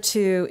pleasure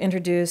to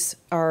introduce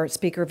our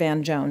speaker,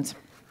 Van Jones.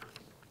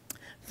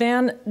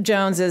 Van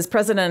Jones is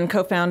president and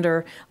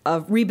co-founder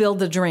of Rebuild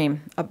the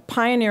Dream, a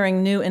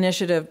pioneering new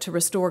initiative to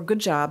restore good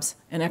jobs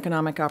and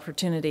economic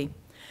opportunity.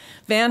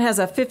 Van has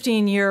a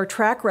 15-year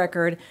track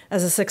record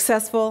as a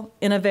successful,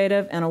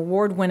 innovative, and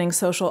award-winning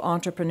social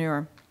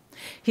entrepreneur.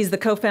 He's the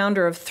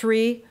co-founder of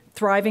 3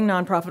 thriving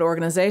nonprofit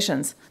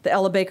organizations, the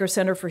Ella Baker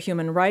Center for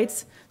Human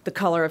Rights, The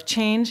Color of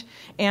Change,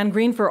 and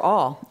Green for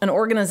All, an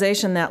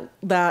organization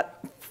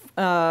that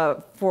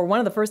for one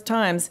of the first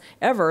times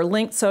ever,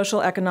 linked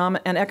social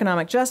and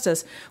economic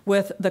justice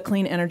with the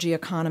clean energy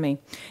economy.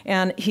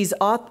 And he's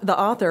the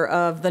author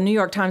of the New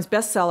York Times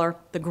bestseller,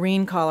 The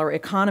Green Collar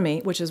Economy,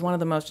 which is one of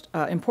the most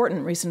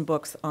important recent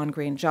books on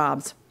green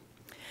jobs.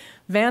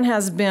 Van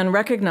has been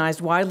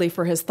recognized widely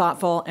for his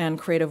thoughtful and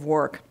creative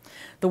work.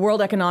 The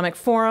World Economic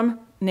Forum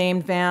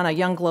named Van a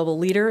young global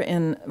leader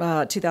in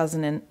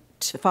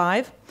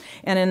 2005.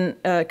 And in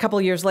a couple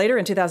of years later,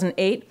 in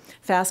 2008,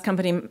 Fast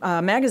Company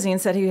magazine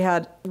said he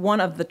had one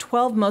of the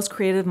 12 most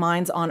creative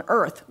minds on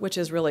Earth, which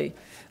is really,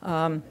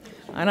 I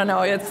don't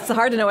know, it's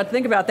hard to know what to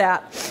think about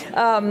that.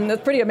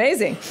 That's pretty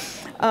amazing.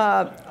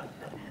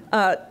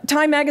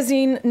 Time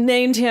magazine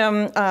named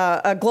him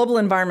a global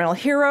environmental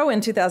hero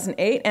in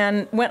 2008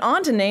 and went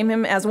on to name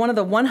him as one of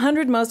the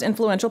 100 most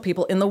influential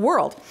people in the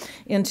world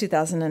in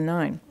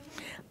 2009.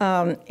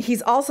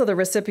 He's also the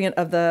recipient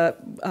of the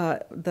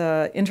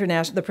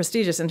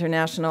prestigious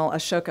International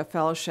Ashoka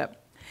Fellowship.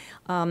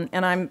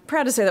 And I'm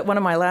proud to say that one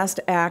of my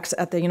last acts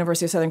at the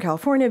University of Southern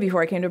California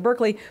before I came to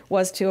Berkeley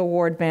was to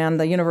award Van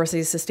the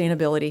university's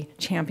Sustainability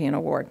Champion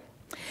Award.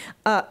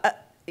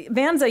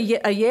 Van's a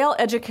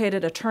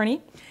Yale-educated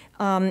attorney,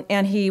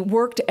 and he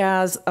worked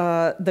as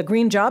the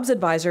Green Jobs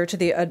Advisor to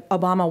the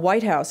Obama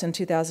White House in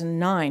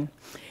 2009.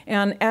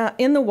 And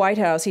in the White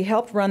House, he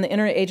helped run the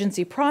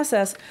interagency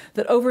process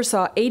that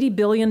oversaw $80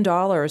 billion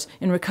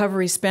in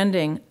recovery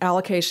spending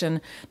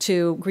allocation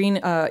to green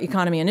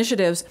economy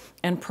initiatives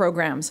and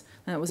programs.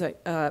 And it was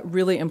a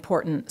really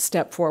important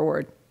step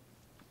forward.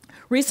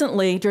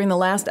 Recently, during the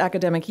last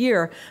academic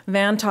year,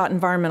 Van taught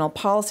environmental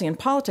policy and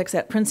politics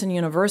at Princeton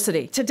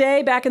University.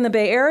 Today, back in the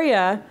Bay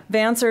Area,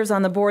 Van serves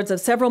on the boards of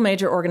several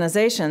major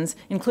organizations,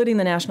 including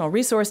the National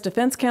Resource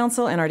Defense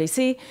Council,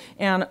 NRDC,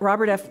 and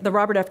the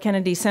Robert F.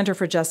 Kennedy Center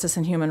for Justice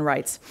and Human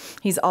Rights.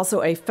 He's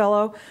also a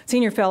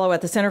senior fellow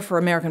at the Center for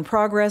American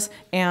Progress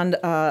and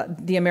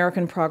the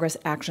American Progress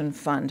Action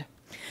Fund.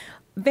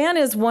 Van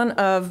is one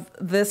of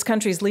this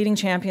country's leading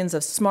champions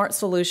of smart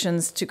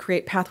solutions to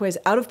create pathways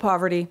out of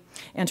poverty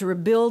and to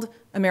rebuild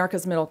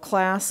America's middle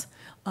class.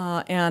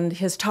 And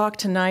his talk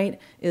tonight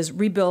is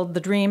Rebuild the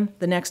Dream,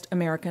 the Next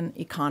American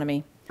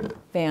Economy.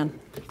 Van.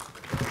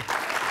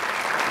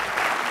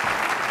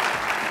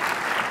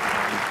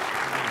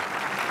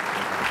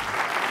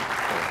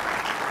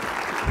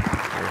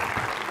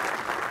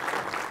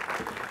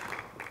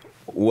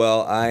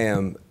 Well, I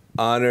am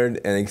honored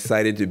and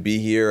excited to be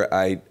here.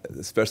 I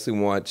especially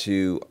want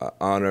to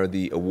honor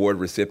the award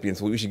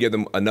recipients. We should give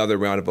them another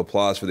round of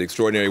applause for the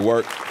extraordinary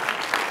work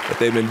that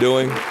they've been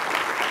doing.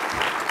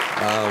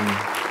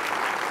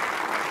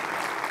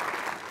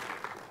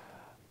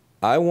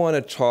 I want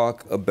to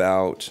talk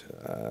about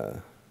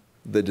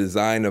the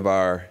design of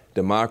our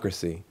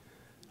democracy,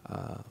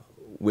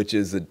 which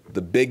is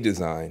the big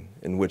design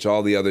in which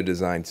all the other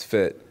designs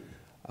fit.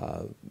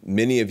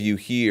 Many of you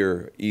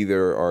here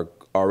either are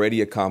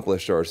already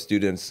accomplished or are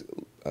students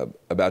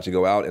about to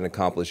go out and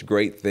accomplish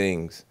great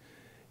things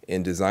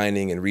in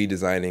designing and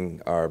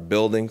redesigning our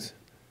buildings,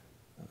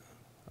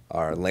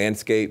 our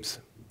landscapes,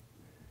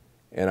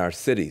 and our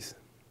cities.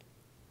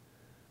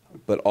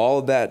 But all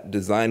of that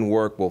design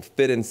work will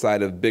fit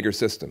inside of bigger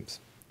systems.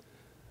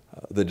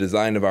 The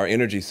design of our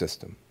energy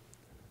system,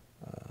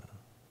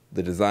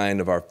 the design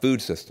of our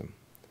food system.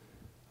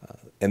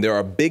 And there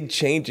are big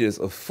changes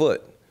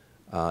afoot.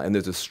 And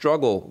there's a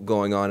struggle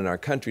going on in our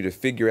country to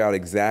figure out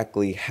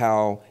exactly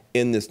how,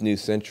 in this new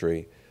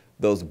century,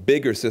 those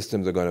bigger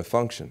systems are going to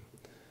function.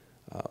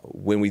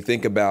 When we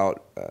think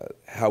about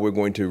how we're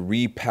going to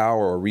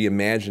repower or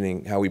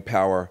reimagining how we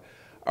power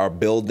our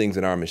buildings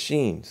and our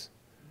machines,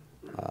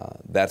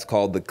 that's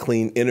called the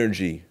clean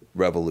energy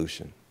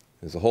revolution.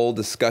 There's a whole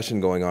discussion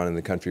going on in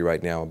the country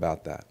right now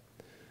about that.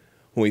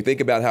 When we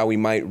think about how we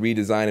might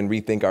redesign and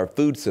rethink our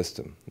food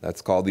system,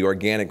 that's called the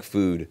organic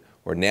food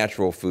or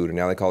natural food, and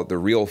now they call it the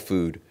real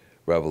food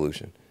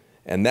revolution.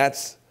 And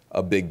that's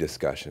a big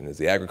discussion as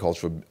the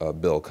agricultural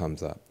bill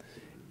comes up.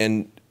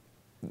 And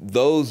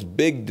those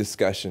big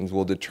discussions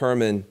will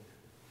determine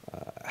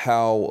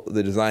how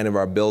the design of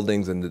our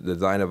buildings and the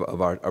design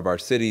of our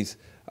cities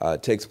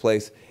takes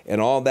place,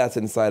 and all that's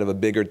inside of a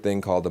bigger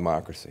thing called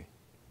democracy.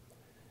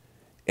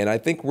 And I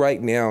think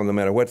right now, no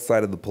matter what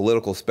side of the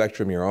political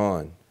spectrum you're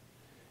on,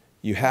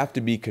 you have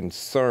to be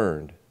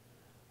concerned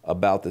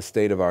about the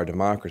state of our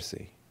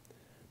democracy.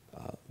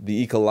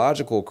 The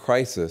ecological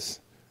crisis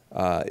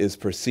is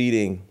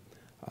proceeding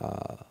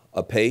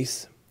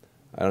apace.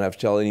 I don't have to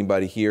tell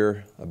anybody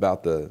here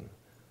about the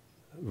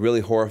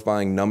really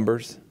horrifying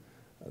numbers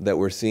that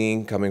we're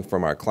seeing coming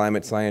from our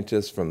climate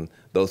scientists, from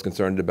those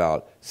concerned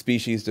about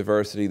species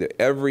diversity, that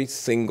every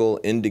single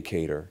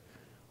indicator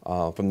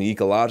from the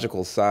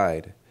ecological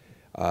side,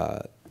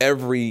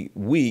 every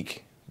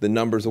week the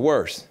numbers are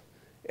worse.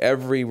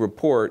 Every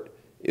report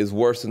is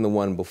worse than the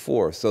one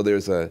before. So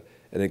there's an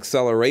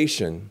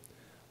acceleration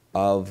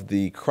of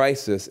the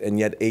crisis and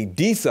yet a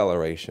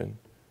deceleration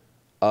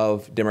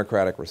of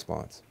democratic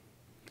response.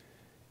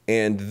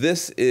 And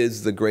this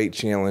is the great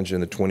challenge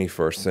in the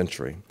 21st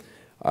century.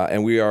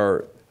 And we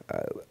are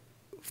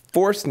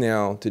forced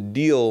now to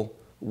deal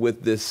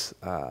with this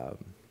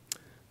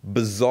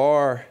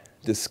bizarre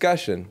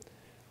discussion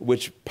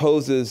which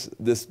poses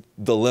this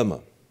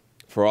dilemma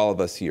for all of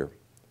us here.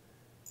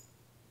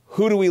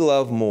 Who do we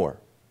love more?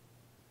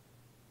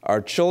 Our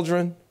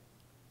children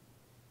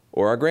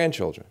or our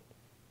grandchildren?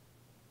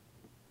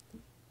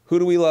 Who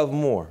do we love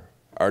more?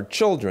 Our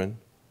children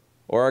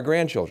or our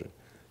grandchildren?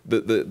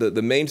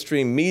 The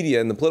mainstream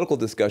media and the political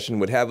discussion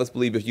would have us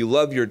believe if you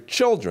love your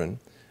children,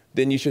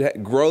 then you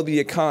should grow the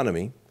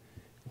economy,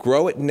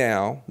 grow it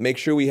now, make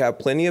sure we have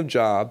plenty of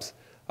jobs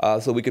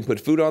so we can put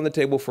food on the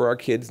table for our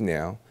kids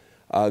now,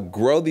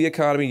 grow the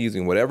economy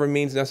using whatever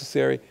means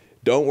necessary,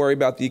 don't worry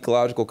about the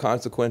ecological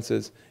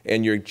consequences,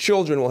 and your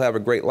children will have a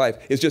great life.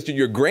 It's just that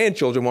your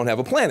grandchildren won't have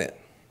a planet.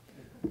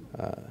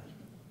 But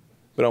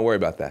don't worry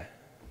about that.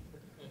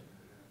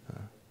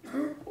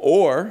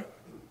 Or,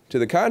 to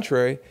the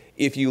contrary,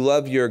 if you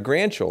love your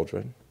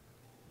grandchildren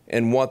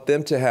and want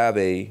them to have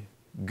a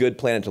good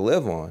planet to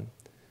live on,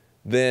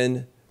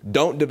 then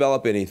don't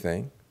develop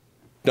anything,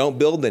 don't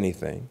build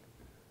anything.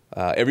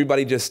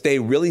 Everybody just stay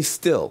really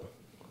still.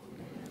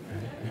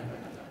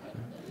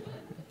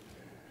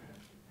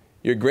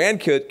 Your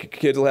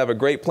grandkids will have a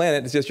great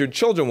planet, it's just your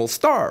children will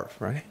starve,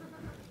 right?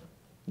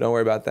 Don't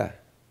worry about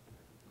that.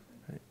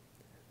 Right?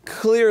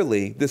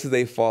 Clearly, this is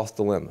a false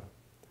dilemma.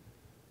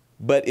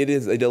 But it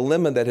is a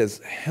dilemma that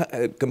has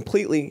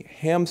completely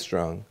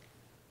hamstrung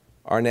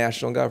our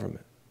national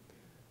government.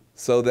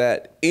 So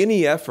that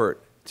any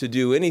effort to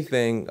do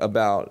anything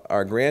about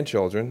our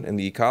grandchildren and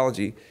the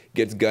ecology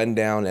gets gunned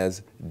down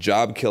as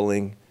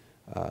job-killing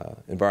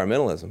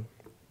environmentalism.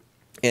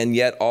 And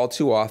yet, all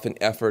too often,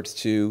 efforts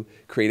to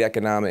create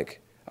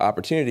economic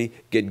opportunity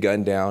get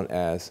gunned down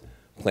as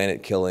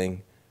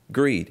planet-killing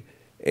greed.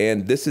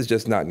 And this is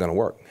just not going to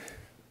work.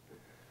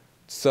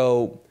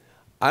 So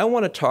I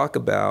want to talk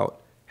about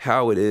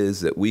how it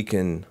is that we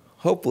can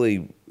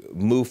hopefully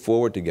move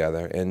forward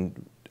together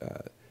and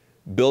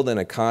build an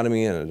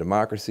economy and a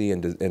democracy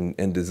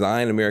and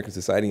design American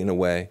society in a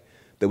way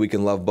that we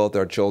can love both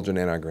our children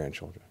and our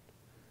grandchildren.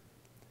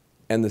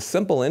 And the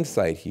simple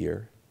insight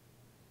here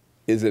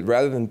is that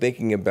rather than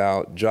thinking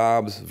about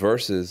jobs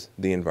versus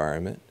the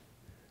environment,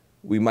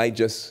 we might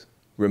just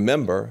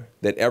remember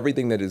that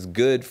everything that is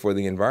good for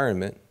the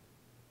environment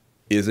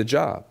is a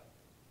job.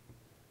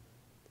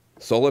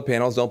 Solar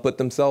panels don't put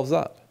themselves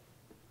up.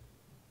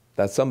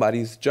 That's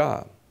somebody's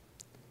job.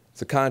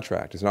 It's a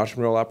contract. It's an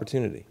entrepreneurial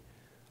opportunity.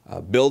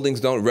 Buildings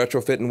don't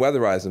retrofit and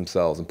weatherize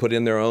themselves and put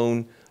in their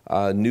own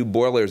new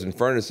boilers and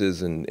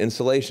furnaces and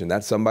insulation.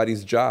 That's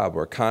somebody's job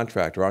or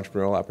contract or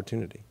entrepreneurial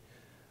opportunity.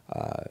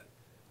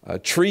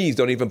 Trees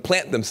don't even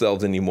plant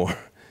themselves anymore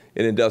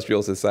in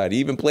industrial society.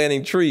 Even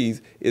planting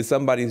trees is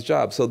somebody's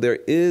job. So there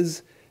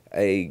is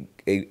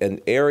an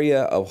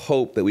area of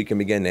hope that we can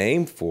begin to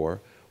aim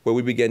for, where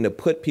we begin to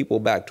put people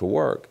back to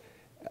work,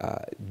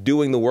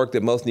 doing the work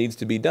that most needs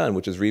to be done,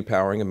 which is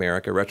repowering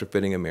America,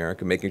 retrofitting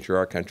America, making sure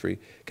our country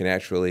can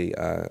actually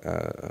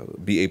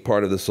be a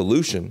part of the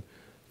solution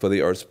for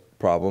the Earth's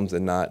problems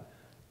and not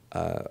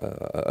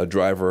a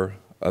driver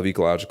of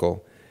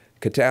ecological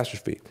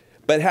catastrophe.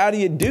 But how do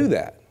you do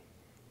that?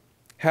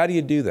 How do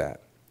you do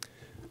that?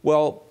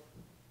 Well,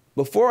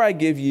 before I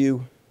give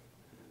you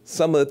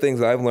some of the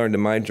things I've learned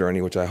in my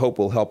journey, which I hope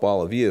will help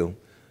all of you,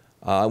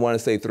 I want to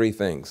say three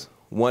things.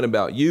 One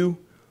about you,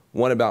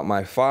 one about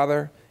my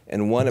father,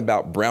 and one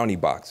about brownie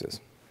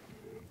boxes.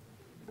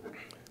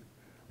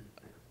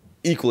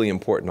 Equally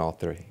important, all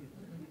three.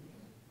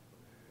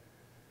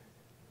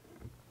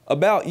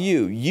 About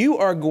you, you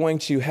are going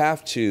to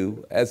have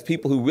to, as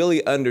people who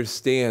really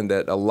understand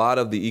that a lot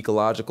of the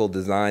ecological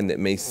design that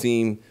may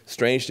seem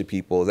strange to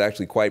people is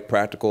actually quite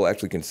practical,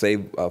 actually can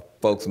save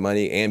folks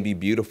money and be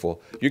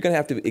beautiful, you're going to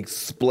have to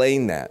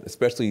explain that,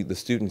 especially the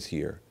students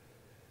here,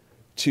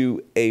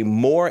 to a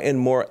more and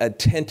more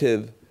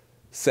attentive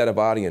set of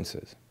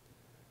audiences.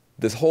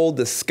 This whole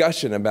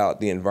discussion about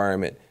the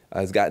environment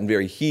has gotten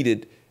very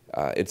heated.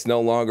 It's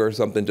no longer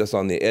something just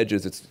on the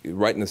edges. It's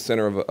right in the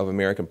center of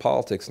American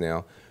politics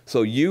now.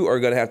 So you are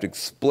going to have to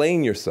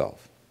explain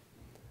yourself.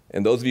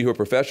 And those of you who are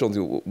professionals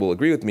will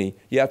agree with me,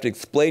 you have to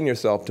explain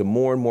yourself to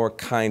more and more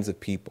kinds of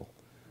people.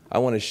 I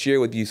want to share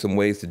with you some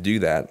ways to do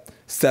that,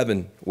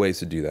 7 ways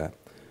to do that.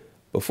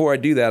 Before I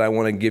do that, I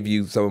want to give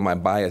you some of my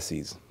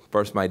biases.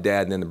 First my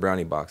dad and then the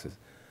brownie boxes.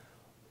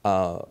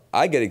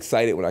 I get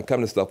excited when I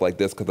come to stuff like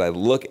this because I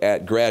look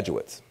at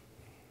graduates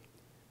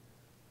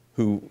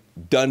who've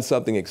done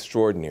something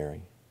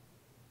extraordinary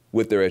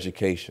with their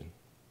education.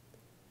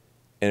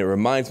 And it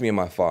reminds me of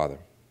my father,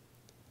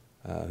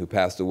 who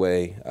passed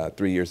away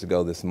 3 years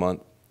ago this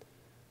month.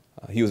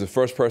 He was the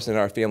first person in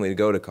our family to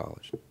go to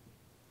college.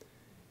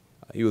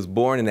 He was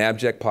born in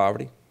abject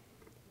poverty.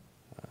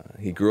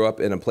 He grew up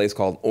in a place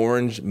called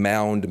Orange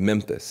Mound,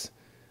 Memphis.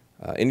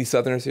 Any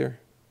Southerners here?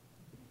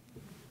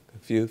 A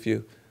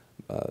few.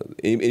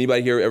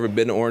 Anybody here ever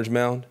been to Orange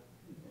Mound?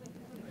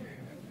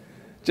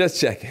 Just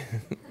checking.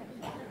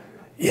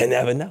 You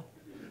never know.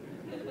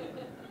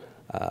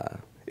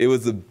 It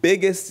was the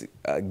biggest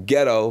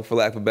ghetto, for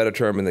lack of a better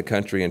term, in the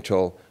country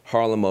until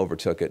Harlem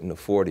overtook it in the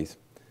 40s.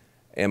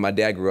 And my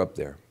dad grew up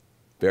there,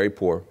 very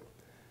poor.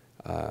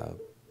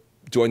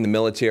 Joined the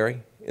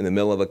military in the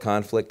middle of a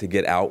conflict to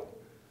get out.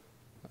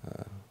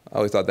 I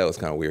always thought that was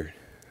kind of weird.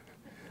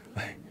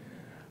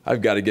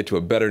 I've got to get to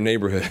a better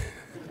neighborhood.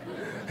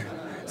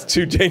 It's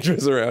too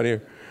dangerous around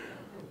here.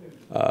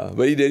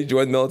 But he did. He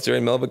joined the military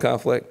in the middle of a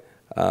conflict.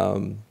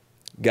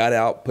 Got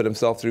out, put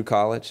himself through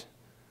college,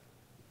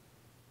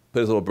 put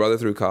his little brother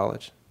through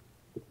college,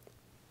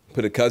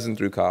 put a cousin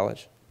through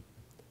college,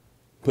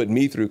 put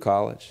me through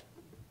college,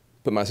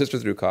 put my sister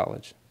through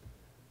college,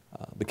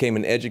 became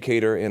an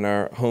educator in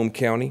our home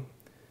county,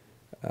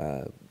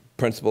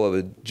 principal of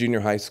a junior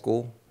high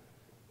school,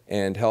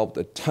 and helped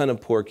a ton of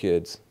poor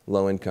kids,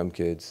 low-income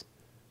kids,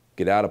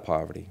 get out of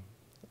poverty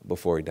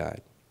before he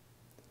died.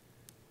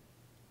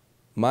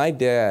 My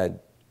dad,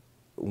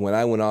 when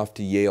I went off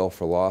to Yale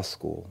for law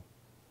school,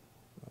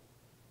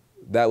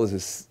 that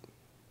was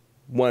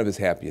one of his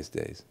happiest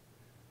days.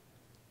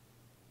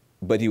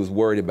 But he was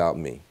worried about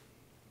me.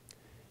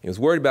 He was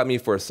worried about me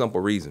for a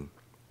simple reason.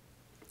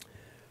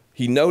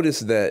 He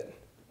noticed that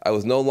I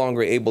was no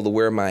longer able to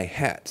wear my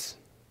hats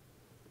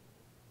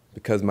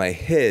because my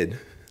head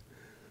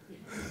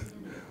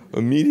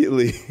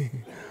immediately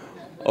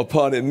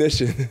upon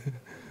admission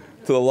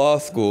to the law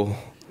school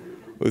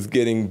was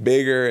getting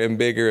bigger and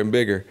bigger and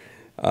bigger.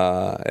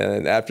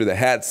 And after the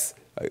hats,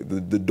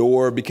 the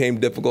door became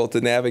difficult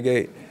to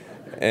navigate,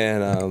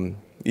 and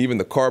even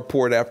the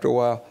carport after a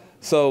while.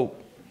 So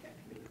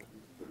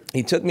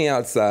he took me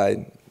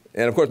outside,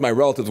 and of course my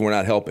relatives were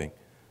not helping.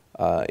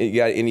 You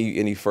got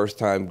any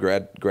first-time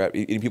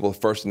any people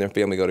first in their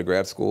family go to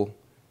grad school?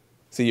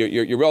 See,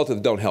 your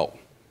relatives don't help,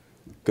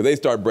 because they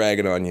start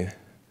bragging on you,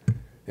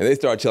 and they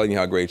start telling you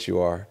how great you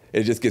are.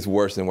 It just gets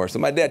worse and worse. So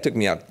my dad took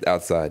me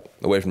outside,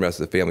 away from the rest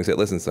of the family. He said,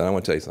 "Listen, son, I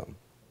want to tell you something.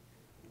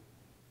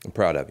 I'm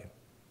proud of you.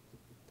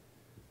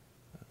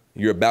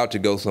 You're about to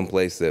go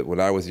someplace that when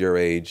I was your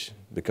age,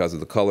 because of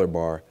the color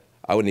bar,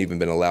 I wouldn't even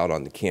been allowed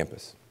on the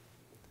campus.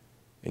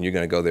 And you're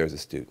going to go there as a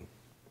student.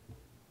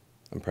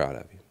 I'm proud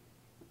of you.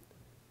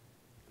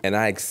 And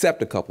I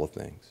accept a couple of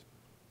things.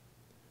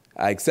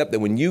 I accept that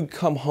when you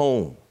come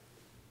home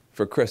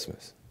for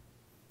Christmas,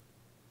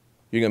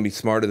 you're going to be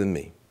smarter than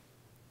me.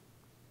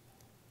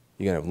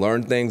 You're going to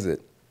learn things that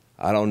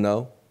I don't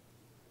know,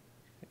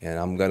 and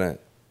I'm going to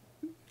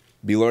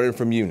be learning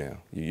from you now.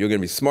 You're going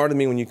to be smarter than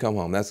me when you come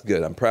home. That's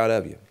good. I'm proud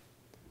of you.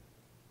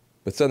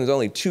 But son, there's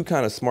only two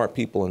kind of smart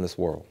people in this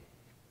world.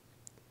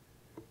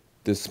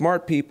 There's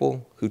smart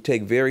people who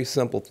take very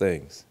simple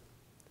things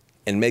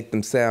and make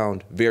them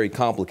sound very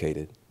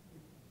complicated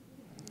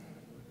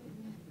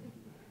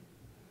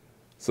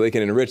so they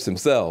can enrich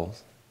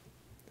themselves.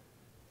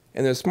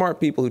 And there's smart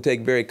people who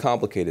take very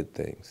complicated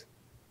things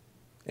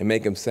and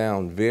make them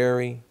sound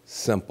very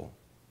simple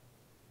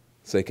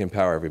so they can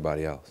empower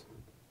everybody else.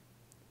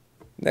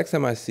 Next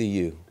time I see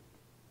you,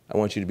 I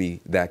want you to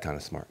be that kind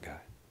of smart guy.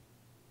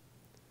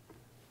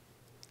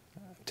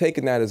 I've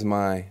taken that as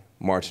my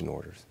marching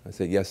orders. I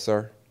said, yes,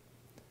 sir.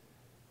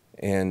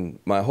 And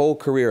my whole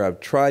career, I've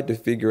tried to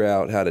figure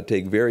out how to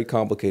take very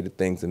complicated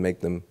things and make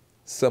them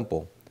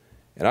simple.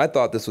 And I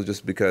thought this was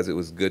just because it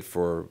was good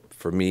for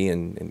me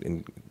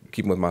and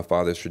keeping with my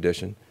father's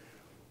tradition.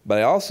 But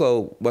I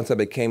also, once I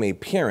became a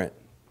parent,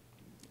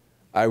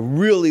 I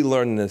really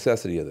learned the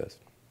necessity of this.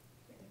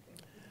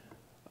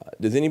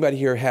 Does anybody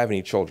here have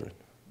any children?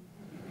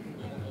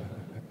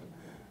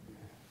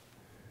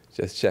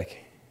 Just checking.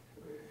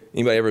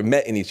 Anybody ever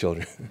met any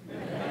children?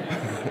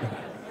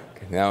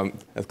 Okay, now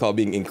that's called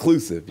being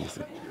inclusive, you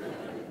see.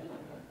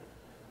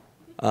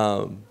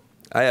 I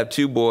have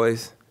two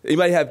boys.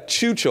 Anybody have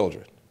two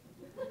children?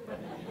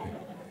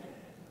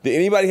 Did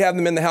anybody have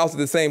them in the house at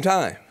the same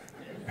time?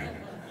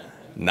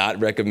 Not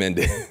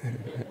recommended.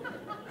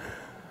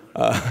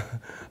 I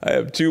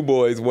have two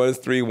boys. One is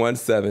 3,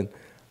 one's 7.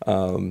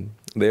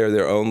 They're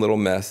their own little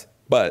mess,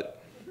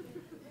 but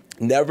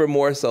never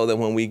more so than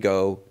when we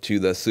go to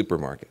the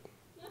supermarket.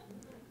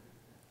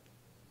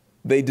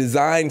 They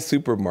design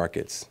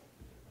supermarkets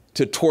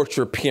to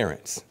torture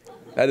parents.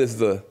 That is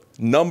the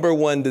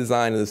 #1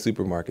 design of the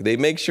supermarket. They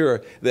make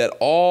sure that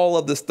all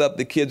of the stuff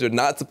the kids are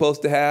not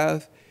supposed to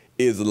have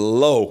is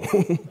low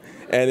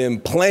and in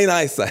plain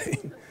eyesight.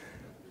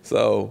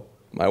 So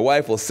my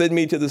wife will send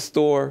me to the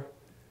store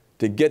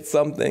to get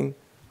something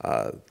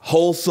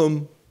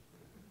wholesome,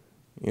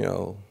 you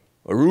know,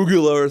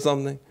 arugula or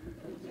something,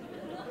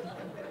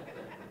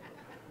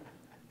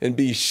 and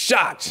be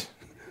shocked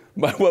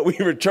by what we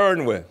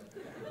return with.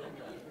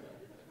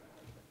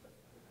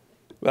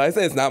 But I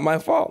say it's not my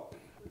fault.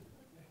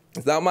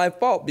 It's not my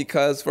fault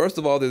because, first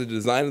of all, there's the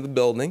design of the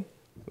building.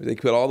 They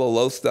put all the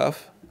low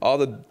stuff, all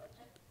the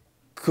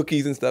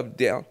cookies and stuff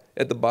down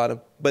at the bottom.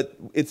 But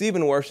it's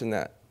even worse than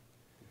that.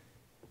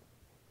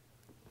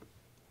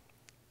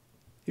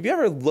 Have you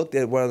ever looked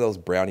at one of those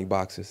brownie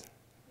boxes?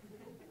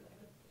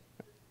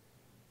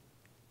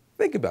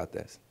 Think about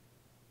this.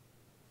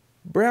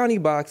 Brownie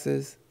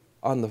boxes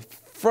on the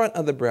front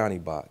of the brownie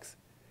box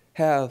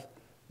have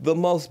the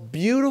most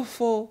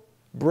beautiful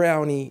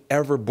brownie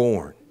ever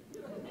born.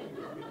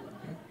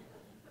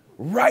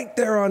 Right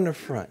there on the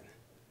front.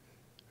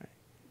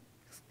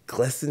 It's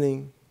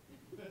glistening.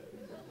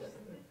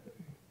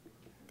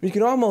 You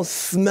can almost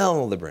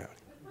smell the brownie.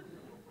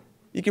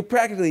 You can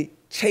practically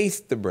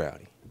taste the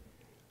brownie.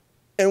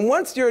 And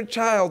once your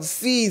child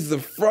sees the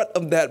front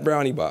of that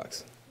brownie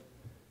box,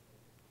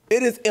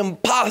 it is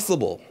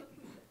impossible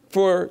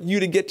for you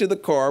to get to the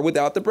car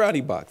without the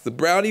brownie box. The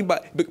brownie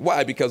box,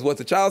 why? Because once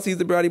the child sees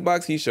the brownie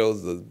box, he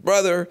shows his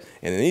brother,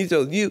 and then he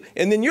shows you,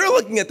 and then you're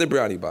looking at the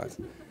brownie box.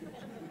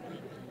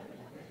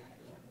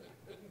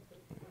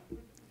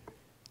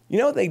 You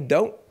know what they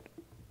don't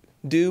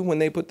do when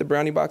they put the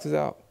brownie boxes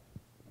out?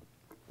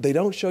 They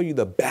don't show you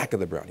the back of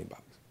the brownie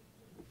box.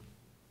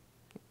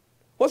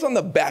 What's on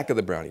the back of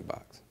the brownie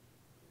box?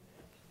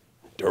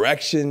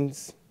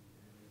 Directions,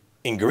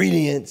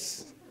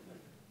 ingredients,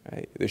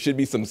 right? There should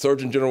be some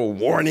Surgeon General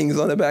warnings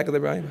on the back of the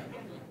brownie box.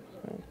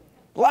 Right?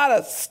 A lot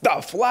of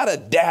stuff, a lot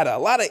of data, a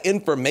lot of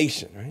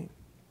information, right?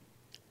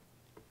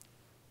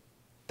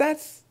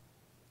 That's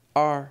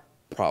our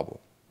problem.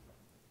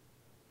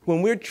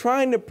 When we're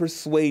trying to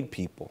persuade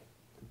people,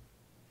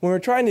 when we're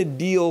trying to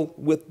deal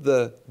with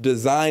the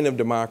design of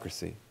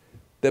democracy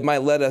that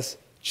might let us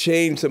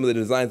change some of the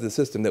designs of the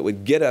system that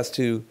would get us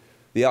to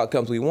the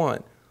outcomes we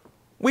want,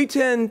 we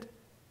tend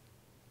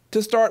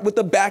to start with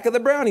the back of the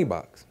brownie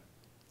box.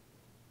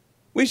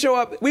 We show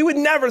up, we would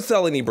never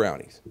sell any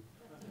brownies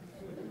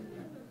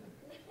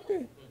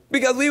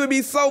because we would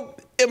be so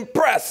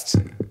impressed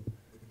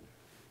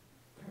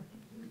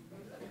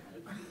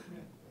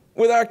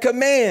with our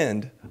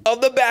command of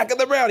the back of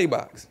the brownie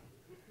box.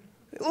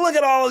 Look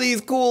at all of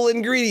these cool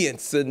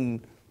ingredients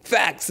and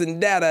facts and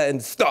data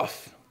and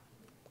stuff.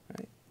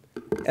 Right?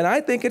 And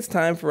I think it's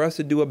time for us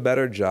to do a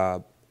better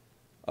job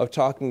of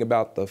talking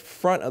about the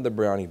front of the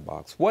brownie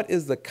box. What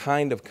is the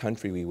kind of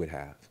country we would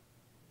have?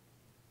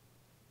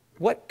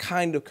 What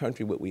kind of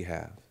country would we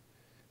have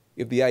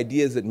if the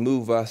ideas that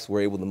move us were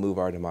able to move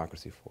our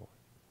democracy forward?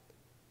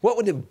 What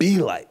would it be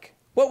like?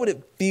 What would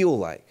it feel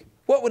like?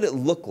 What would it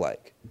look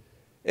like?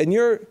 And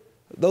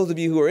those of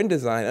you who are in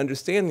design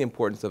understand the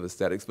importance of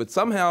aesthetics, but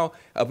somehow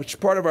a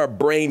part of our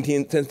brain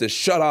tends to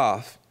shut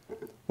off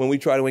when we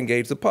try to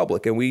engage the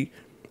public, and we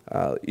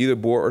either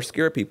bore or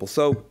scare people.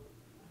 So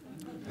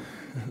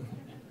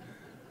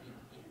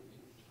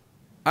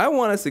I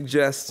want to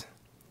suggest,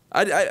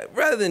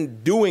 rather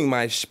than doing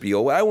my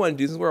spiel, what I want to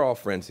do, since we're all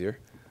friends here,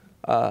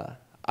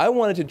 I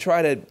wanted to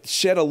try to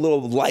shed a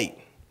little light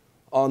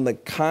on the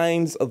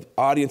kinds of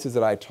audiences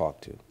that I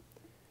talk to,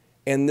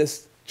 and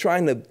this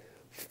trying to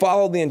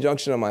follow the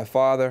injunction of my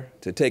father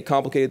to take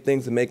complicated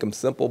things and make them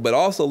simple, but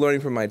also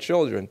learning from my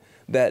children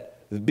that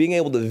being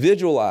able to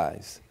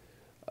visualize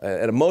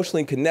and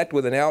emotionally connect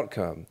with an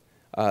outcome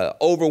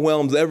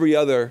overwhelms every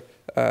other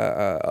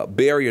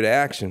barrier to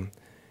action.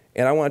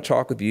 And I want to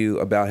talk with you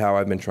about how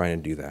I've been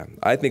trying to do that.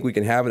 I think we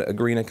can have a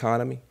green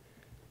economy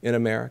in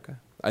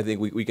America. I think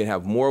we can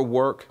have more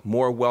work,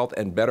 more wealth,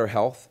 and better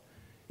health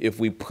if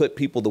we put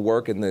people to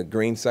work in the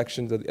green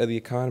sections of the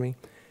economy.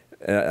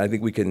 I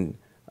think we can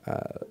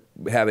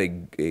have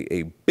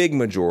a big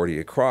majority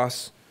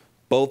across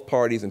both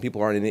parties, and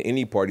people aren't in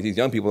any parties. These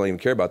young people don't even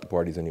care about the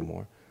parties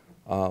anymore.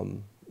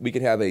 We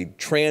could have a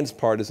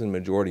transpartisan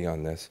majority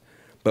on this,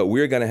 but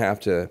we're going to have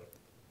to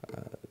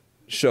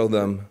show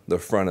them the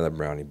front of the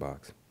brownie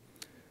box.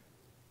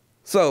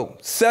 So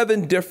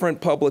 7 different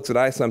publics that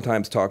I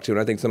sometimes talk to,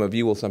 and I think some of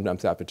you will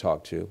sometimes have to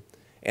talk to,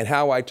 and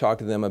how I talk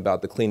to them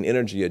about the clean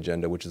energy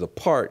agenda, which is a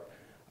part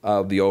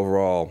of the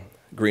overall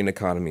green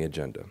economy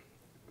agenda.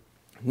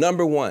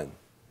 Number 1,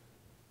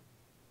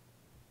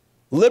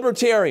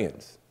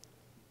 libertarians.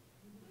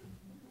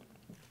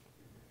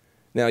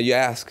 Now you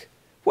ask,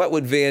 what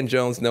would Van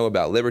Jones know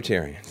about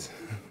libertarians?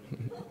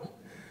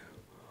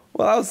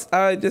 Well,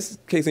 just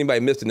in case anybody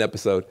missed an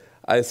episode,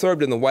 I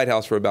served in the White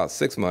House for about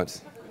 6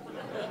 months.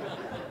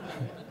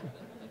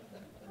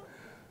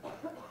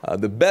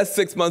 The best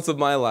 6 months of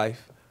my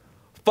life,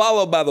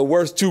 followed by the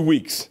worst 2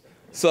 weeks.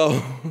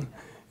 So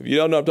if you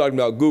don't know what I'm talking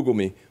about, Google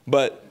me.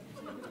 But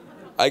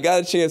I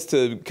got a chance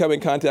to come in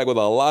contact with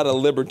a lot of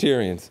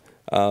libertarians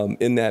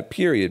in that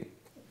period,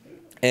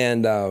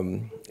 and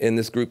in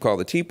this group called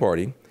the Tea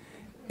Party.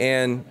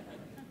 And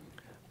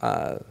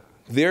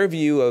their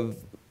view of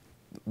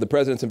the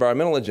president's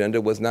environmental agenda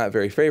was not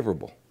very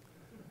favorable.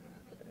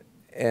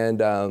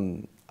 And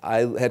I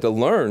had to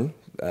learn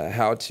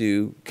how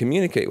to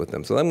communicate with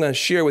them. So I'm going to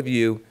share with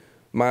you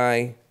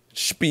my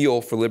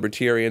spiel for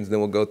libertarians, and then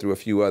we'll go through a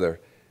few other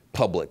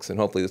publics, and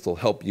hopefully this will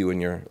help you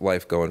in your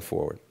life going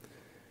forward.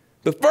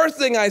 The first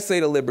thing I say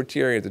to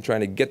libertarians in trying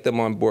to get them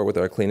on board with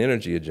our clean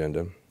energy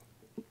agenda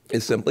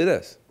is simply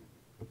this.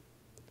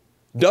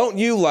 Don't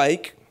you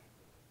like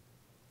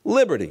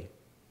liberty?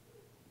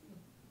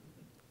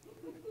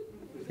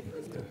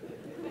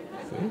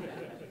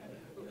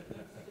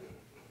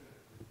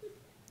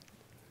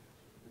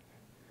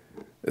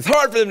 It's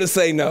hard for them to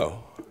say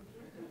no.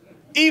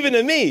 Even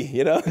to me,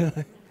 you know.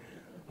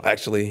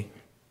 Actually,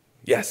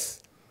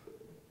 yes.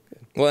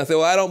 Well, I say,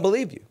 well, I don't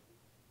believe you.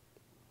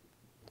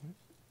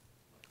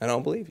 I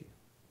don't believe you.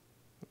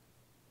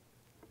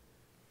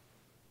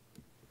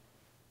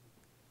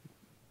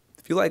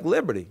 If you like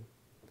liberty,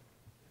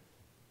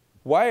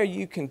 why are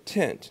you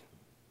content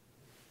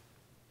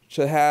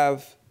to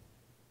have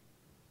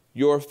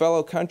your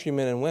fellow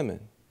countrymen and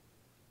women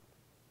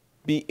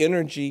be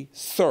energy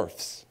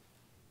serfs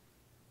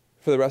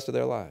for the rest of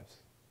their lives?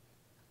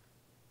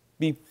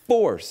 Be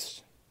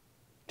forced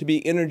to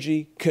be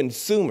energy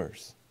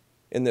consumers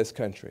in this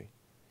country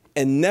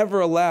and never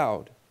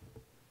allowed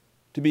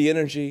to be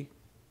energy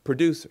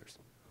producers.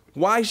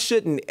 Why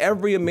shouldn't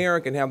every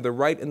American have the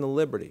right and the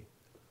liberty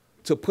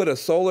to put a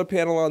solar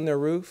panel on their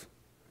roof,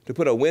 to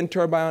put a wind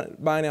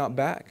turbine out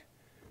back,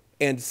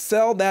 and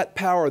sell that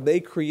power they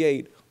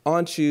create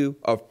onto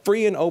a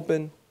free and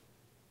open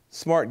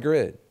smart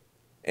grid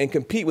and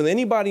compete with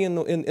anybody in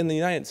the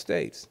United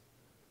States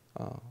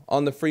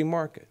on the free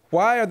market?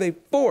 Why are they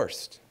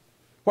forced?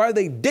 Why are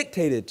they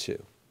dictated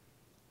to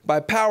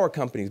by power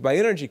companies, by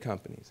energy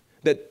companies,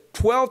 that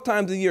 12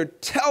 times a year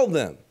tell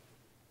them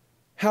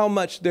how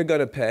much they're going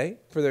to pay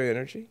for their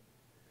energy,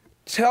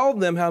 tell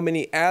them how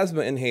many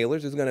asthma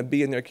inhalers is going to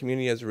be in their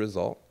community as a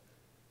result,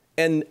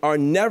 and are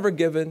never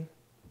given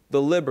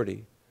the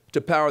liberty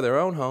to power their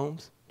own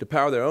homes, to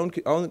power their own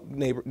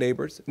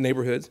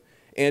neighborhoods,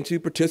 and to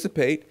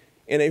participate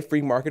in a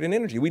free market in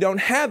energy? We don't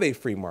have a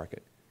free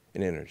market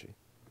in energy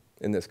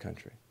in this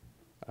country.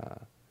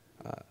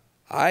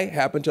 I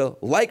happen to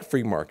like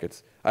free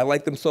markets. I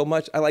like them so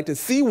much, I like to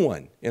see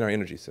one in our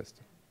energy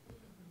system.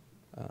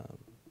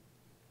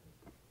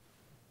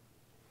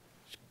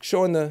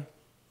 Showing a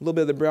little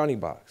bit of the brownie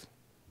box.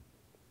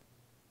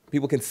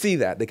 People can see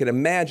that. They can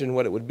imagine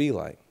what it would be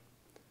like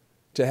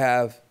to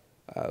have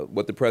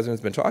what the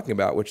president's been talking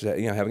about, which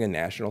is having a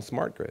national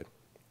smart grid,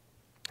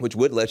 which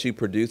would let you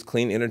produce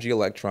clean energy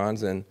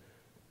electrons in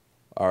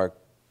our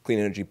clean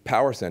energy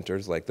power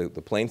centers, like the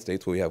plain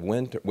states where we have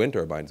wind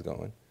turbines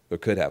going, or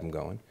could have them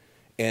going,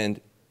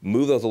 and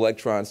move those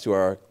electrons to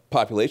our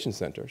population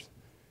centers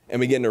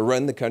and begin to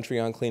run the country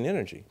on clean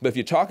energy. But if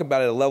you talk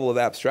about it at a level of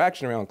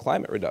abstraction around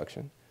climate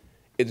reduction,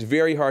 it's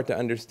very hard to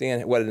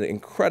understand what an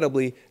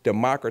incredibly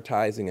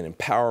democratizing and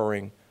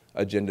empowering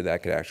agenda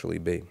that could actually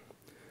be.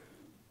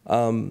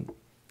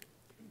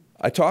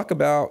 I talk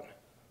about,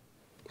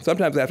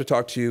 sometimes I have to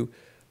talk to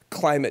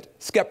climate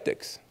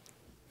skeptics.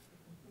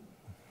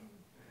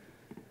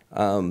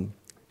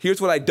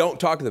 Here's what I don't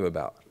talk to them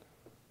about.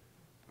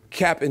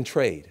 Cap and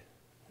trade.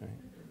 Right?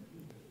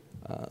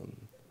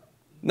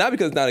 Not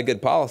because it's not a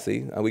good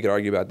policy, we could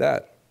argue about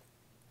that,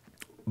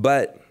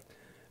 but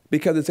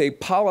because it's a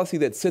policy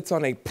that sits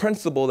on a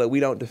principle that we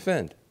don't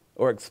defend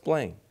or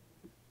explain.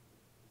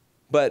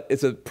 But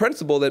it's a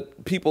principle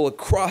that people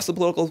across the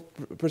political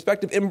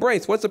perspective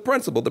embrace. What's the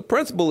principle? The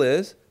principle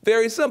is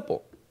very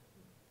simple.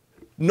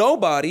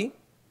 Nobody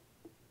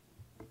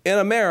in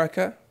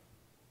America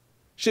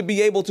should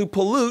be able to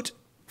pollute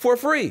for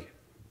free.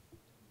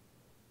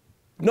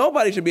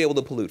 Nobody should be able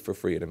to pollute for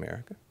free in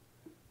America.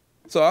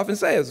 So I often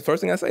say, the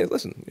first thing I say is,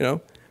 listen,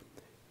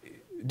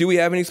 do we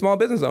have any small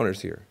business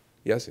owners here?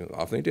 Yes,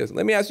 often it is.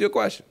 Let me ask you a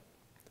question.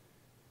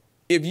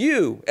 If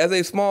you, as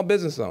a small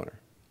business owner,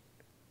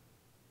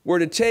 were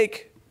to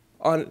take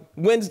on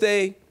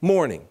Wednesday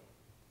morning,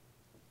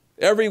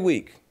 every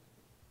week,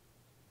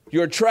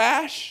 your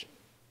trash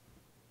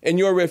and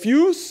your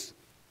refuse,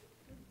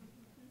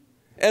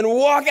 and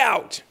walk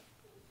out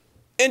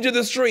into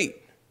the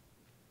street,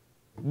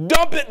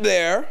 dump it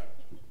there,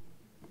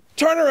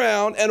 turn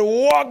around and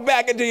walk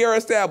back into your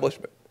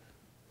establishment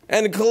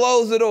and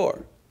close the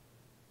door,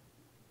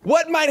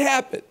 what might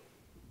happen?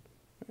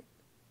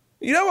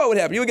 You know what would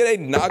happen? You would get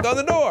a knock on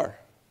the door.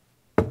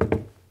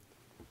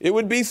 It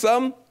would be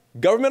some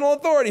governmental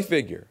authority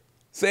figure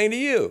saying to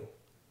you,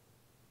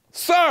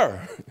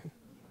 sir,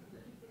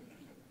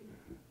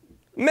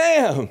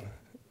 ma'am,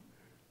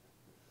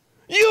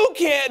 you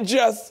can't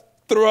just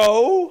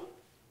throw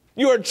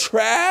your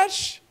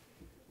trash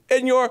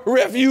and your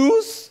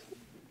refuse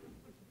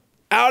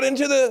out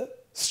into the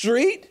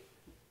street.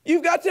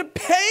 You've got to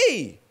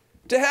pay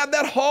to have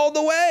that hauled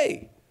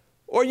away,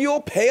 or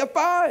you'll pay a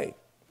fine.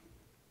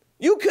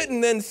 You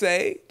couldn't then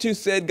say to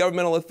said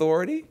governmental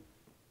authority,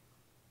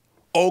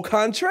 au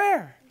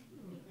contraire.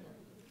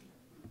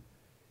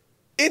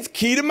 It's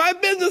key to my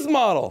business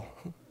model.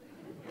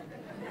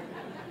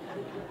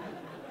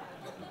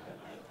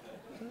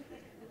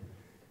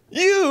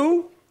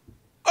 You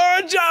are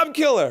a job drug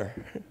killer.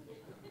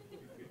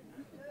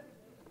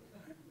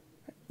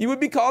 You would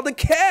be called a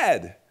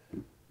cad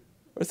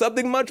or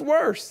something much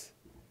worse.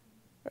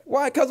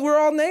 Why? Because we're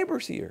all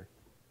neighbors here.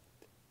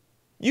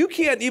 You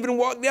can't even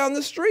walk down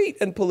the street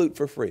and pollute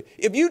for free.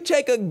 If you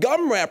take a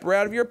gum wrapper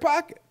out of your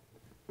pocket,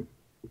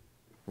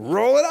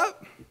 roll it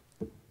up,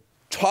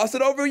 toss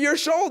it over your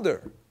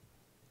shoulder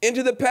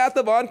into the path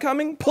of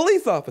oncoming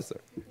police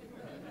officer,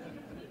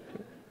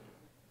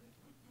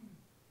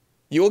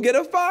 you'll get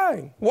a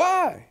fine.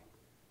 Why?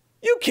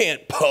 You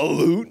can't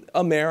pollute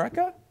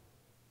America.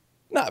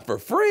 Not for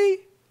free.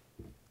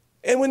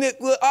 And when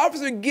the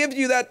officer gives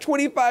you that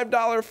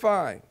 $25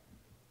 fine,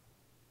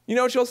 you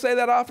know what you'll say to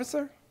that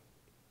officer?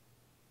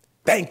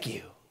 Thank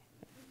you.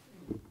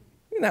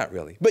 Not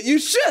really, but you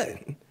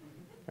should,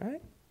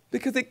 right?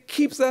 Because it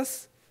keeps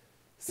us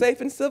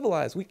safe and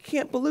civilized. We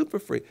can't pollute for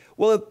free.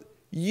 Well, if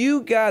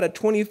you got a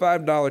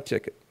 $25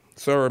 ticket,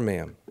 sir or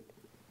ma'am,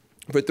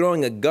 for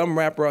throwing a gum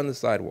wrapper on the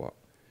sidewalk,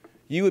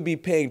 you would be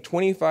paying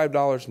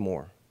 $25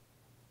 more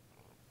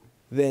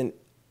than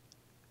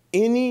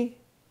any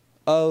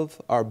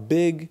of our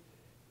big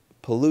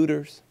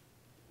polluters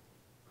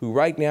who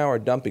right now are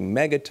dumping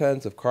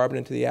megatons of carbon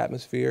into the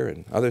atmosphere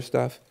and other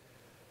stuff,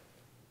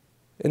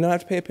 and don't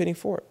have to pay a penny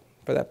for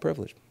that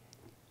privilege.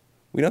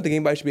 We don't think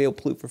anybody should be able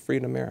to pollute for free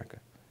in America.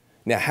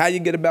 Now, how you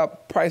get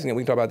about pricing it,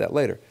 we can talk about that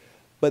later.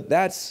 But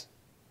that's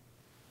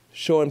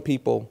showing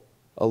people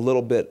a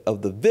little bit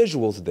of the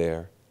visuals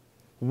there.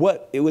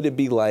 What would it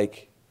be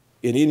like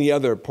in any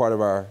other part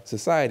of our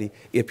society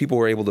if people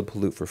were able to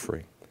pollute for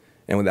free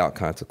and without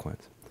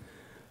consequence?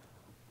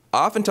 I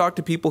often talk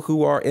to people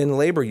who are in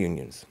labor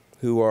unions,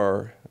 who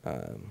are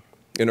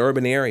in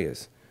urban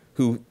areas,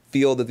 who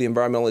feel that the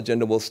environmental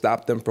agenda will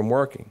stop them from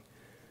working.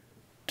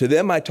 To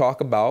them, I talk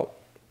about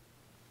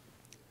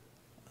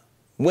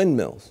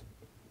windmills.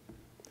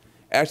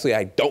 Actually,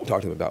 I don't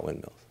talk to them about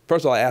windmills.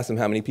 First of all, I ask them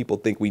how many people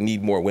think we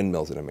need more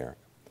windmills in America.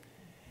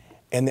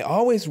 And they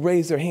always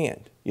raise their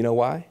hand. You know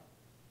why?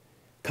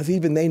 Because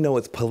even they know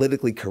it's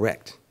politically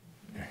correct.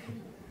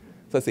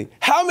 So let's see.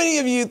 How many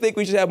of you think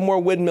we should have more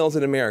windmills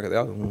in America? They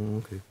all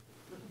go, okay.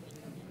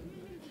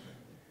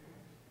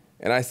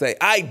 And I say,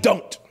 I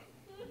don't.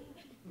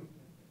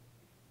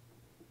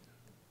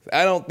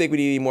 I don't think we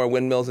need any more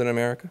windmills in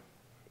America.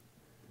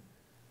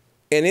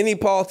 And any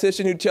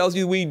politician who tells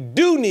you we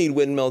do need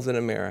windmills in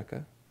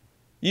America,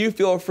 you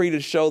feel free to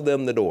show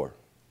them the door.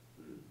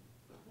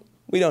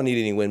 We don't need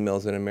any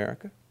windmills in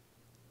America.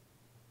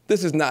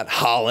 This is not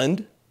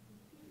Holland.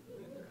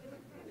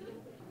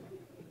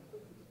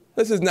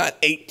 This is not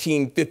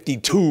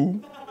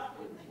 1852.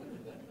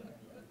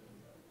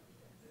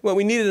 What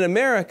we need in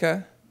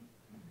America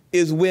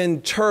is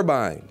wind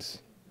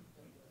turbines.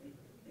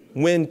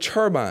 Wind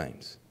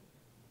turbines.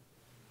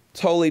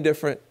 Totally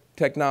different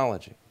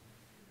technology.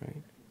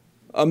 Right?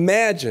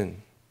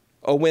 Imagine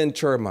a wind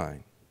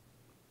turbine.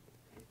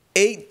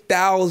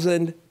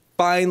 8,000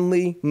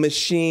 finely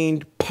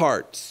machined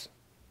parts.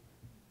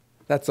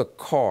 That's a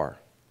car.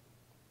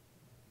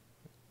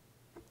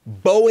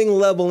 Boeing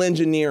level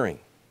engineering.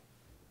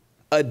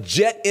 A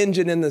jet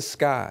engine in the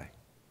sky.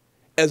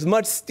 As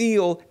much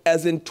steel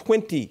as in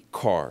 20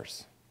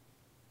 cars.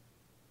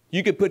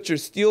 You could put your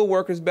steel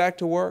workers back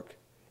to work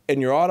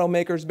and your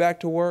automakers back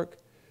to work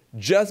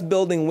just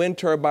building wind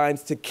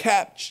turbines to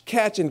catch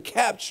and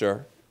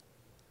capture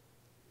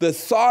the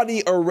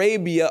Saudi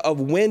Arabia of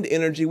wind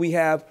energy we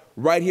have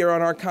right here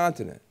on our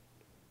continent.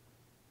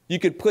 You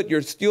could put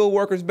your steel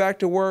workers back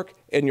to work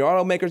and your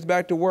automakers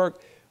back to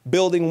work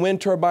building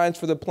wind turbines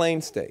for the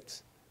Plain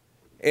States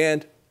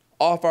and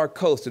off our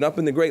coast and up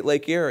in the Great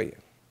Lake area.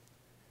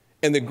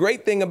 And the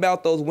great thing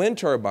about those wind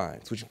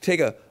turbines, which take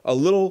a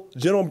little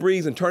gentle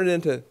breeze and turn it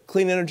into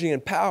clean energy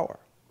and power,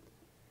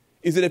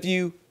 is that if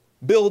you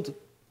build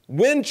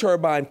wind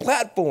turbine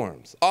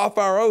platforms off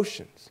our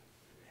oceans,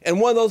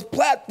 and one of those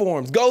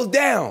platforms goes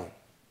down,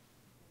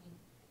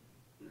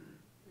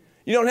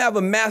 you don't have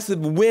a massive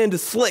wind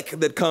slick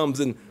that comes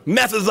and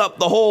messes up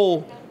the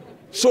whole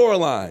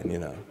shoreline, you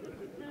know.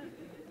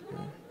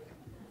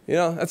 You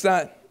know, that's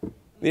not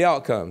the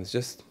outcome. It's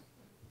just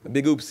a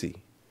big oopsie.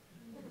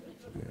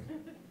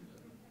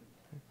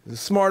 It's a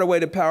smarter way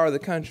to power the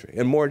country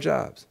and more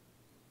jobs.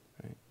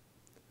 Right?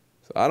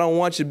 So I don't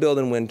want you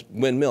building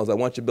windmills. I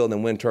want you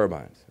building wind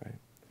turbines. Right?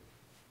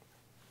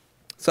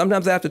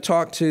 Sometimes I have to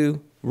talk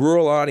to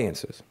rural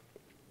audiences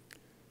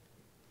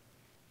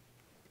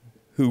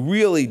who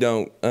really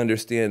don't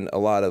understand a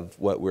lot of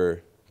what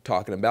we're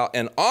talking about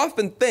and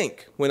often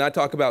think when I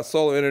talk about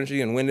solar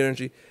energy and wind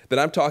energy that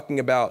I'm talking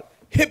about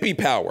hippie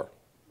power.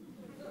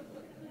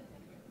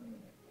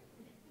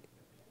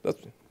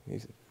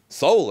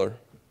 Solar,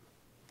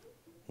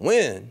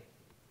 wind,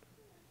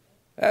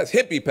 that's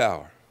hippie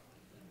power.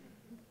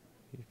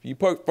 You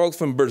folks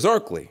from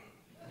Berkeley,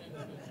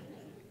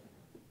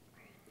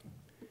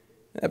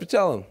 I have to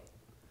tell them,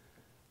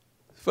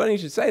 it's funny you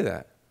should say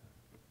that.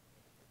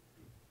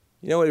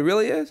 You know what it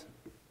really is?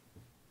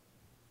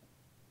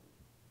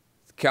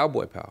 It's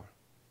cowboy power,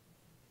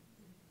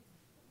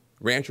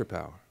 rancher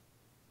power,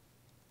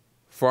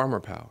 farmer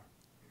power.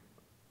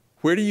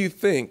 where do you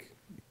think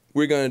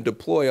we're going to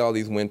deploy all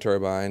these wind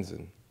turbines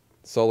and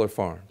solar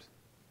farms?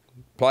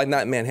 Probably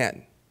not in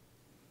Manhattan.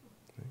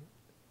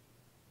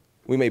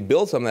 We may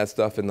build some of that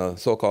stuff in the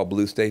so-called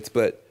blue states,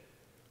 but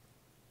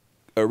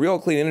a real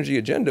clean energy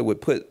agenda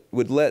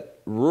would let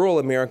rural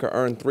America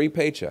earn 3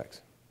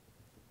 paychecks.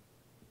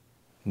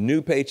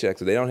 New paychecks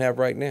that they don't have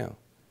right now.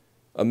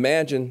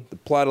 Imagine the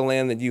plot of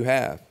land that you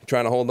have,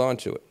 trying to hold on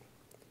to it.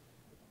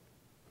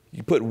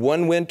 You put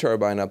 1 wind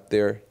turbine up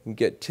there, you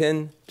get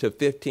 $10,000 to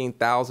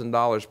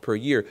 $15,000 per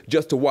year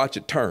just to watch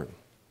it turn.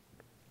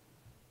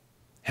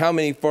 How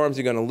many farms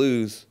are you going to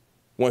lose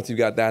once you've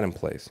got that in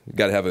place? You've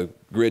got to have a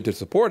grid to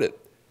support it.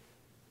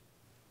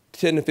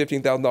 $10,000 to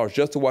 $15,000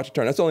 just to watch it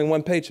turn. That's only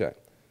 1 paycheck.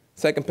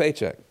 Second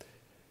paycheck.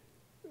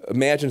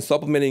 Imagine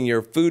supplementing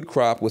your food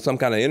crop with some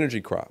kind of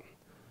energy crop.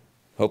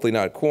 Hopefully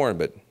not corn,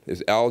 but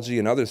there's algae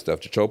and other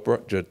stuff.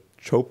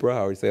 Chopra, I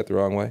always say it the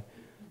wrong way.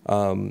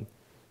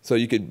 So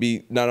you could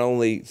be not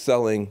only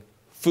selling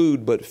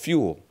food, but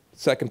fuel.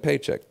 Second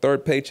paycheck.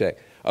 Third paycheck.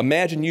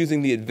 Imagine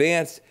using the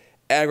advanced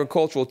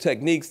agricultural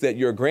techniques that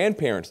your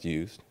grandparents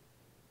used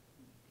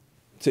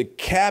to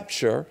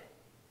capture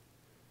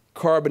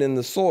carbon in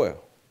the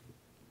soil,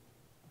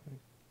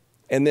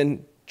 and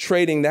then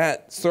trading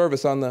that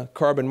service on the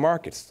carbon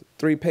markets.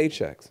 3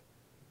 paychecks.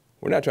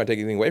 We're not trying to take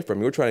anything away from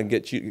you. We're trying to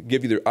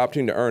give you the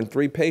opportunity to earn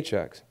 3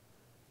 paychecks,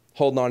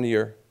 holding on to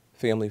your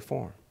family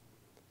farm.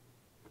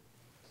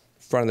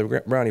 Front of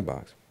the brownie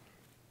box.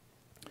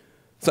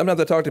 Sometimes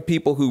I talk to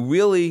people who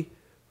really,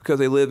 because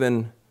they live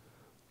in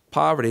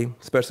poverty,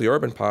 especially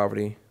urban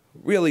poverty,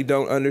 really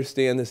don't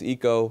understand this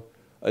eco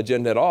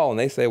agenda at all. And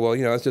they say, well,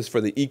 you know, it's just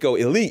for the eco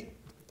elite.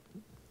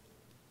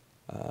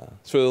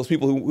 It's for those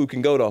people who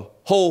can go to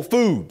Whole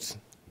Foods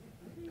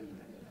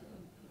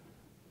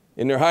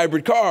in their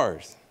hybrid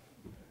cars.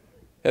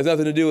 It has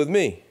nothing to do with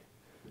me.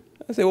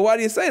 I say, well, why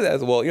do you say that? I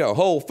say, well, you know,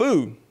 Whole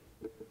Food,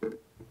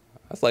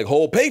 that's like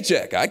whole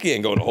paycheck. I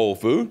can't go to Whole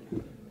Food.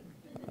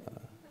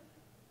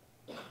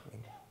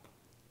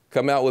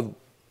 Come out with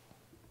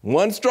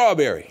 1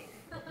 strawberry.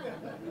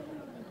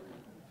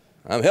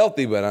 I'm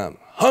healthy, but I'm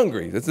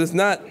hungry. This is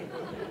not,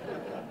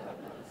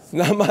 it's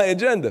not my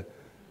agenda.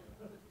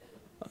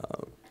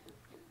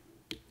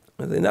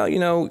 I say, no, you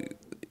know,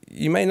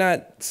 you may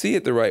not see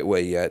it the right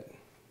way yet.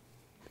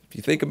 If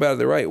you think about it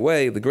the right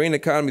way, the green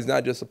economy is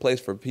not just a place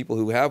for people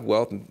who have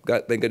wealth, and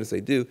God, thank goodness they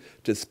do,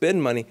 to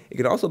spend money. It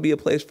can also be a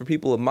place for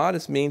people of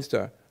modest means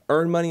to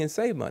earn money and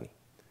save money.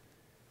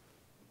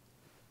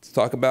 Let's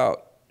talk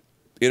about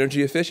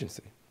energy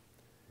efficiency.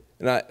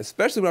 And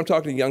especially when I'm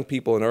talking to young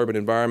people in urban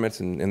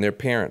environments and their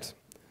parents,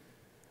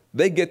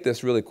 they get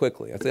this really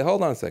quickly. I say,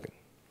 hold on a second.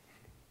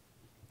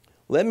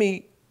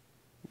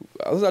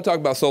 Let's not talk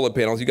about solar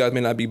panels. You guys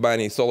may not be buying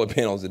any solar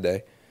panels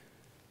today.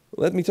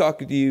 Let me talk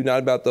to you not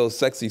about those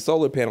sexy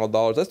solar panel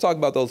dollars. Let's talk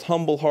about those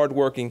humble,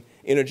 hardworking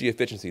energy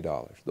efficiency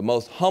dollars. The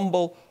most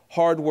humble,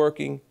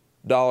 hardworking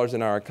dollars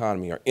in our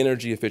economy are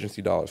energy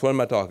efficiency dollars. What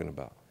am I talking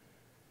about?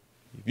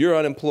 If you're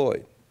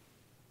unemployed,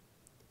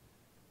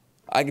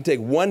 I can take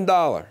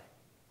 $1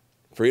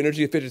 for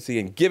energy efficiency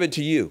and give it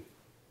to you.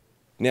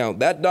 Now,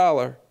 that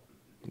dollar,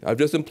 I've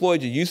just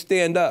employed you, you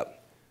stand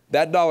up.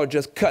 That dollar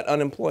just cut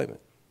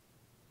unemployment.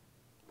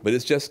 But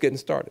it's just getting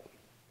started.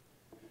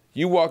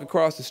 You walk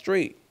across the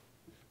street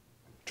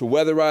to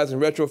weatherize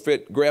and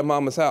retrofit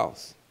grandmama's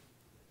house.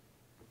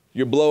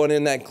 You're blowing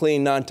in that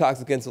clean,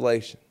 non-toxic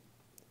insulation.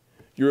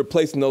 You're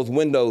replacing those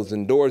windows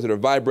and doors that are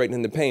vibrating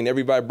in the pain.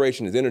 Every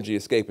vibration is energy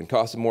escaping,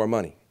 costing more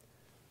money,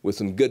 with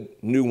some good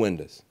new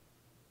windows.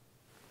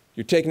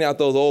 You're taking out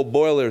those old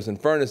boilers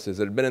and furnaces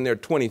that have been in there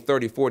 20,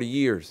 30, 40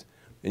 years,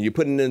 and you're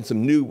putting in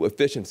some new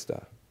efficient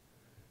stuff.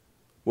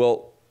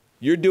 Well,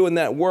 you're doing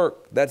that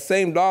work. That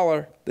same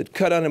dollar that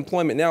cut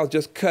unemployment now has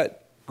just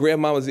cut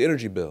grandmama's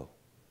energy bill,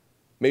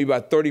 maybe by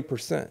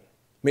 30%,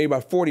 maybe by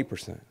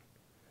 40%.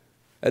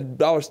 That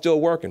dollar's still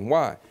working.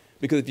 Why?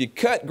 Because if you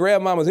cut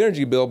grandmama's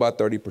energy bill by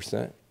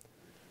 30%,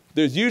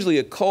 there's usually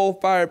a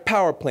coal-fired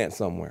power plant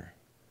somewhere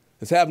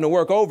that's having to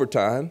work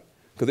overtime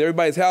because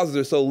everybody's houses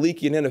are so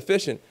leaky and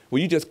inefficient.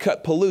 Well, you just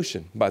cut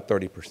pollution by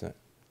 30%,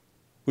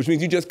 which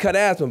means you just cut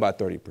asthma by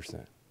 30%.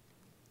 And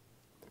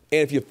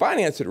if you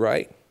finance it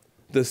right,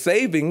 the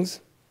savings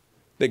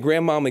that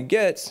grandmama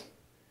gets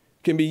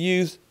can be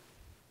used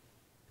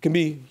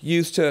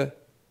to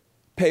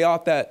pay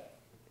off that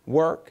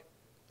work.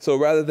 So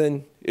rather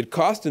than it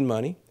costing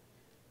money,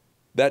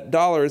 that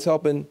dollar is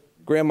helping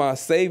grandma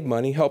save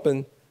money,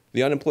 helping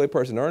the unemployed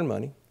person earn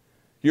money.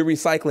 You're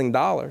recycling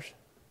dollars.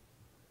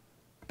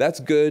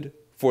 That's good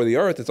for the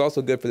earth. It's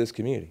also good for this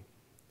community.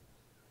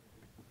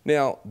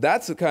 Now,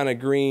 that's the kind of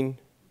green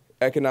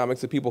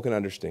economics that people can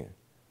understand.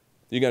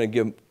 You're going to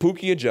give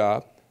Pookie a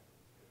job.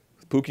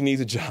 Pookie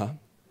needs a job.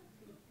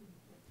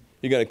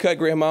 You're going to cut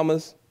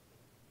grandmama's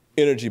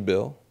energy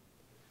bill.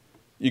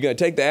 You're going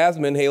to take the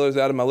asthma inhalers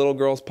out of my little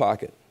girl's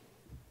pocket.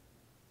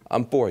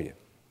 I'm for you.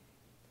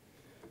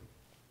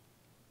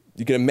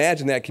 You can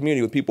imagine that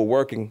community with people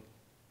working.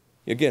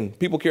 Again,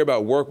 people care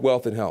about work,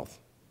 wealth, and health.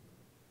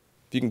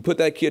 if you can put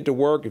that kid to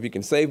work, if you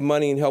can save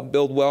money and help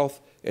build wealth,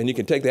 and you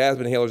can take the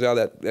asthma inhalers out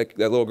of that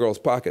little girl's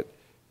pocket,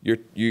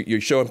 you're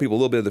showing people a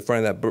little bit of the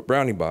front of that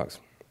brownie box.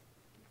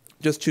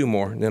 Just 2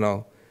 more, and then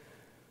I'll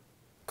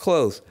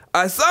close.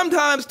 I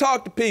sometimes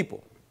talk to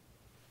people.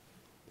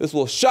 This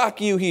will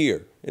shock you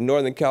here in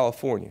Northern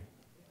California,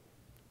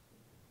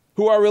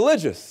 who are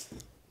religious.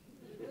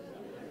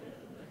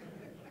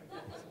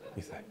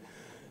 You say,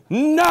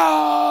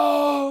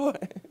 no!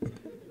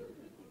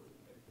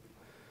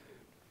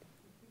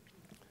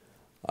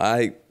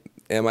 I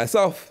am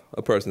myself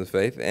a person of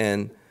faith,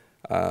 and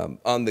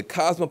on the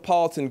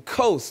cosmopolitan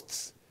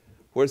coasts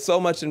where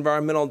so much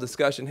environmental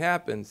discussion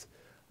happens,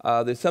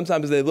 there's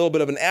sometimes a little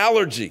bit of an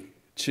allergy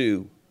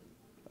to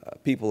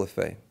people of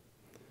faith.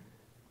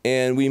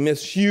 And we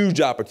miss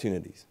huge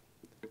opportunities.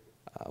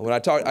 When I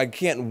talk, I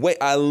can't wait.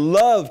 I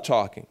love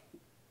talking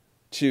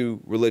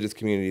to religious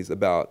communities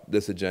about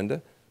this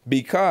agenda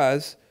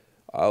because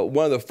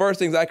one of the first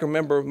things I can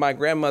remember my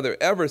grandmother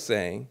ever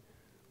saying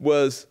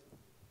was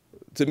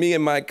to me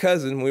and my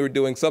cousin when we were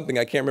doing something,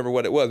 I can't remember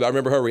what it was, but I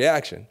remember her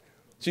reaction.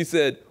 She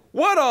said,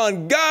 "What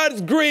on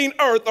God's green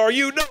earth are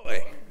you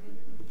doing?"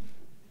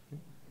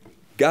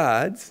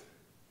 God's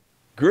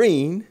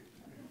green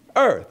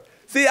earth.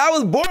 See, I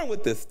was born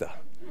with this stuff.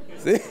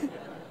 See?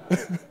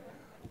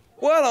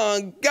 What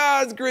on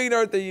God's green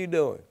earth are you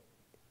doing?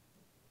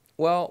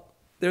 Well,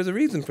 there's a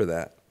reason for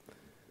that.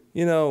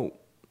 You know,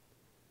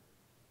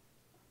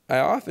 I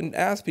often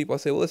ask people, I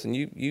say, well, listen,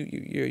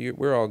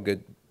 we're all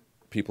good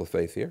people of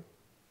faith here.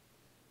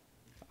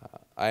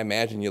 I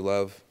imagine you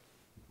love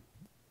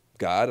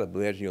God. I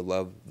imagine you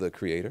love the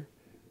Creator.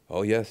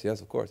 Oh, yes,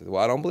 of course. I say,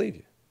 well, I don't believe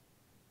you.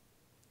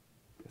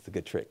 That's a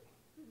good trick.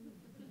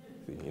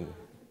 See, you know.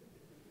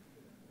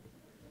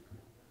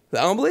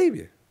 I don't believe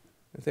you.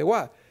 I say,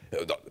 why?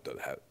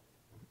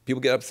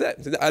 People get upset.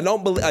 I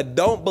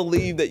don't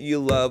believe that you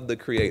love the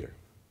Creator.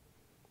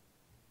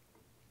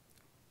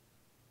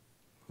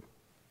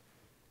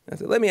 I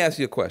said, let me ask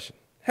you a question.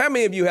 How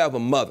many of you have a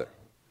mother?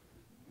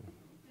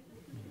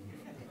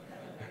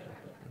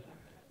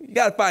 You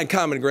got to find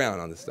common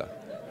ground on this stuff.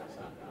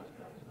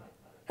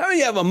 How many of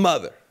you have a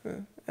mother?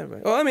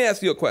 Everybody. Well, let me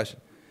ask you a question.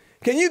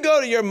 Can you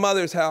go to your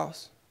mother's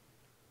house,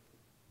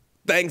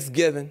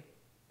 Thanksgiving,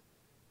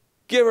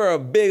 give her a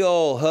big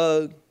old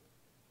hug,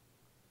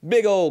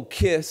 big old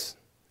kiss,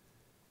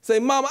 say,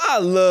 "Mama, I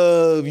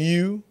love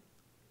you,"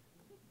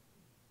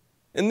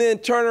 and then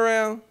turn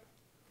around,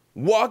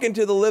 walk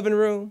into the living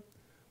room,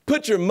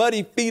 put your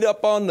muddy feet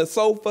up on the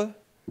sofa,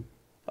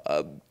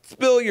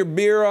 spill your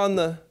beer on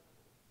the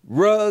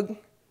rug,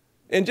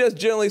 and just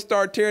gently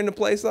start tearing the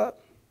place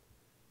up?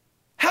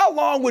 How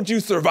long would you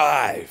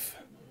survive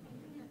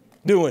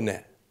doing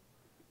that?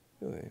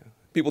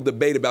 People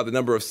debate about the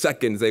number of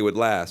seconds they would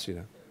last, you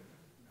know.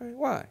 All right,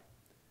 why?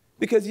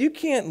 Because you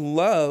can't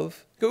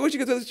love,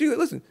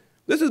 listen,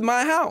 this is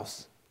my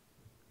house.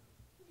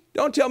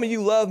 Don't tell me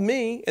you love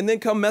me and then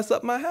come mess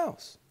up my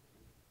house.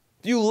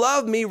 If you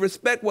love me,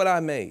 respect what I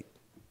made.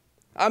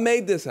 I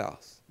made this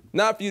house,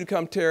 not for you to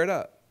come tear it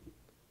up.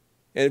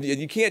 And if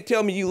you can't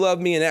tell me you love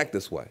me and act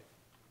this way.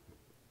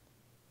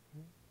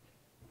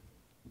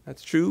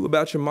 That's true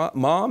about your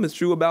mom. It's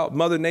true about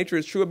Mother Nature.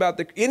 It's true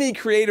about any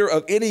creator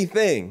of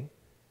anything.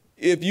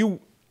 If you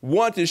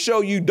want to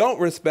show you don't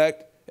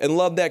respect and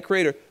love that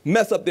creator,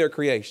 mess up their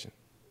creation.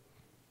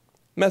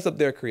 Mess up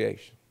their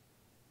creation.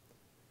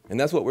 And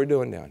that's what we're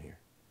doing down here.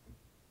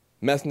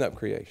 Messing up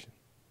creation.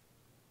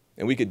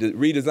 And we could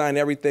redesign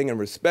everything and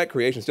respect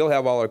creation, still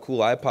have all our cool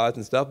iPods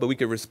and stuff, but we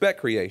could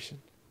respect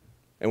creation,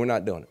 and we're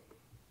not doing it.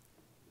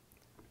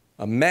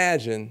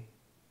 Imagine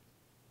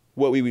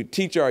what we would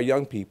teach our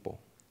young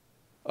people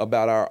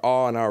about our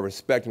awe and our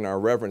respect and our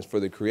reverence for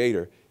the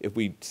Creator if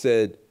we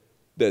said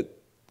that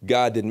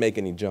God didn't make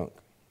any junk.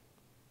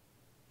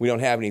 We don't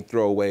have any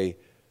throwaway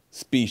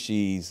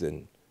species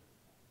and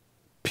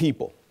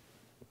people.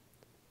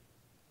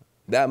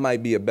 That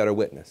might be a better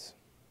witness.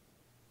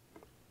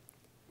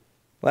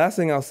 Last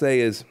thing I'll say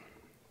is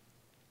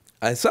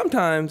I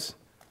sometimes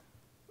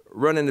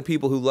run into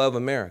people who love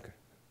America.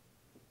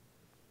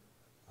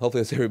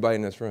 Hopefully that's everybody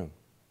in this room.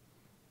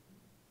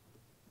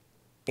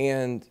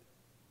 And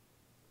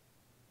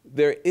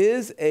there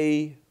is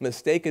a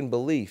mistaken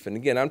belief, and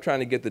again, I'm trying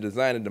to get the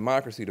design of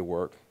democracy to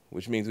work,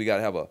 which means we got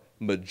to have a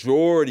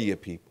majority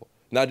of people,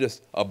 not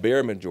just a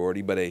bare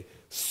majority, but a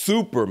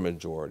super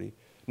majority,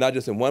 not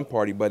just in one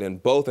party, but in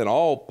both and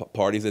all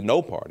parties and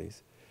no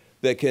parties,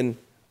 that can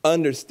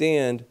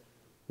understand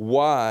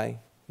why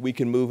we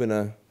can move in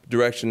a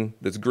direction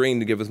that's green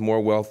to give us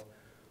more wealth,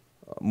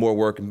 more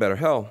work, and better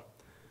health.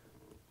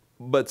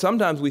 But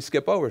sometimes we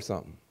skip over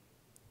something,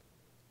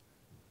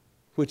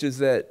 which is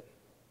that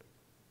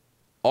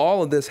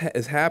all of this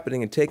is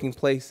happening and taking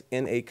place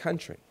in a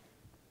country,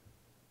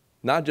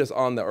 not just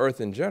on the earth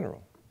in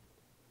general,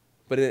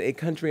 but in a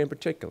country in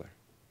particular,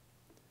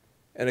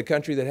 and a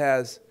country that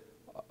has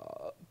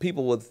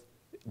people with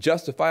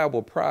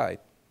justifiable pride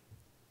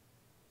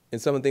in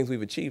some of the things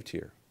we've achieved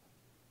here.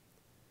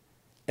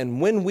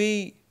 And when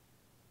we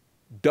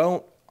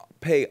don't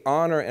pay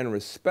honor and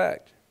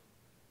respect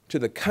to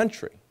the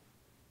country,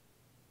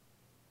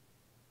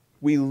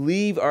 we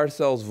leave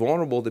ourselves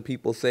vulnerable to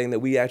people saying that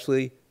we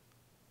actually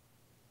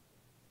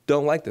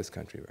don't like this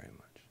country very much.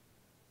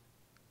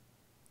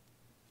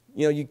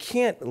 You know, you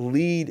can't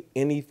lead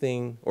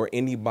anything or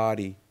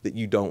anybody that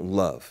you don't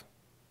love.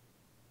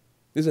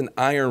 There's an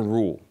iron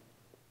rule.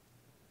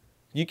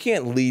 You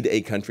can't lead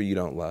a country you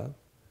don't love.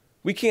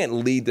 We can't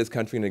lead this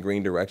country in a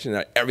green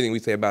direction. Everything we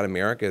say about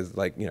America is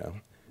like, you know,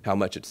 how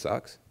much it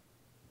sucks.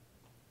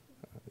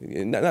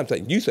 Not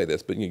saying you say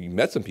this, but you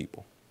met some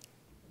people.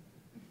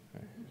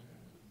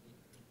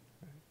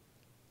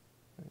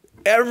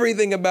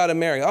 Everything about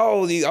America,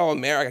 oh,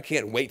 America, I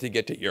can't wait to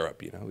get to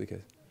Europe, you know,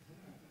 because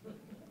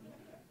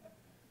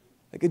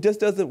like, it just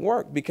doesn't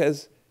work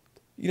because,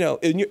 you know,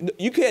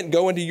 you can't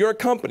go into your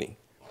company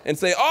and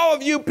say, all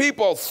of you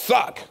people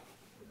suck.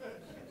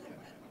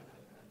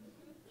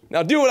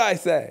 Now do what I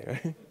say.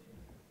 Right?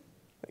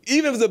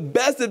 Even if it's the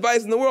best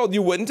advice in the world,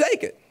 you wouldn't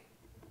take it.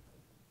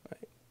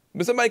 Right?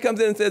 But somebody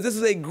comes in and says, this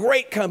is a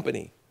great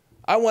company.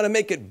 I want to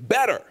make it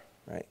better.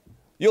 Right?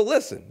 You'll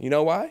listen. You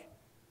know why?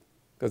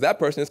 Because that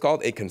person is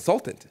called a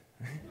consultant.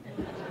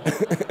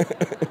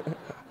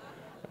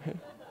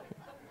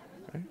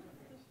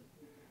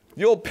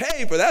 You'll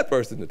pay for that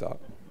person to talk.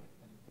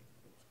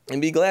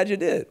 And be glad you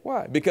did.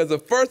 Why? Because the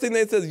first thing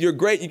they say is, you're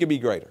great, you can be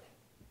greater.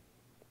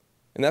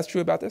 And that's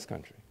true about this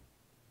country.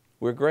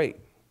 We're great,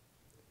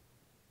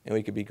 and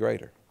we could be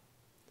greater.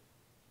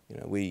 You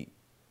know,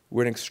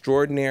 we're an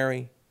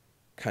extraordinary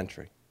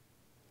country.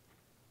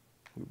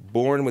 We're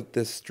born with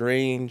this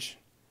strange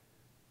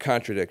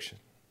contradiction.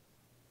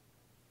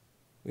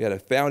 We had a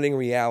founding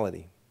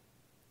reality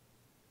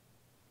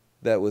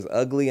that was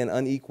ugly and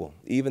unequal.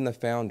 Even the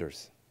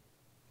founders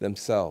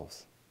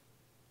themselves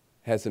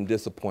had some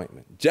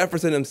disappointment.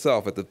 Jefferson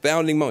himself, at the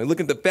founding moment, look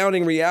at the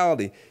founding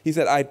reality. He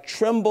said, I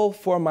tremble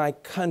for my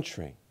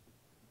country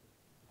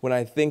when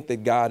I think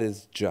that God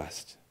is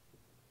just.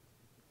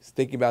 He's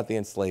thinking about the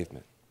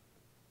enslavement,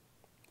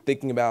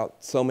 thinking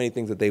about so many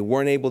things that they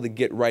weren't able to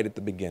get right at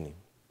the beginning.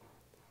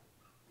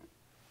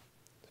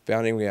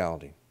 Founding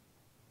reality,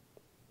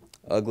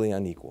 ugly,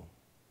 unequal.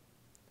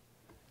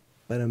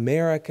 But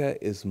America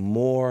is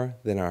more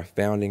than our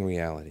founding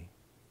reality.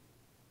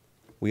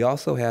 We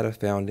also had a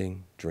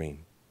founding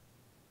dream.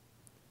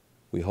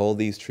 We hold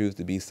these truths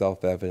to be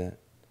self-evident,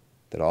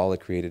 that all are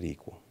created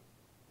equal.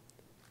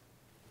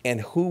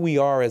 And who we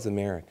are as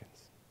Americans.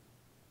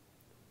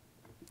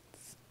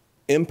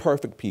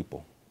 Imperfect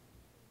people,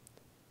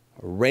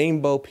 a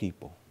rainbow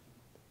people,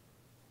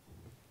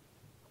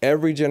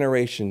 every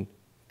generation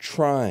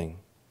trying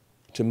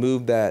to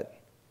move that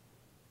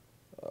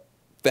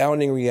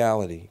founding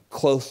reality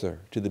closer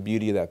to the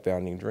beauty of that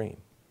founding dream.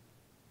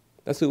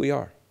 That's who we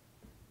are.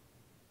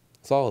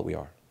 That's all that we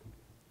are.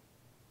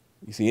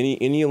 You see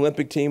any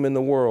Olympic team in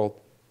the world,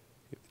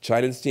 if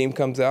China's team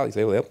comes out, you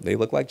say, well, they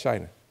look like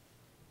China.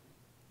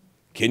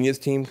 Kenya's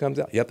team comes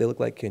out, yep, they look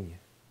like Kenya.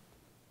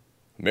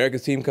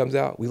 America's team comes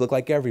out, we look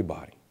like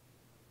everybody.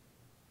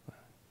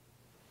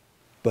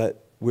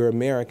 But we're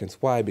Americans.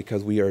 Why?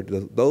 Because we are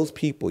those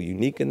people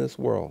unique in this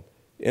world,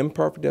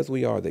 imperfect as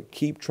we are, that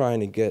keep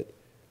trying to get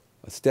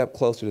a step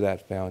closer to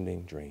that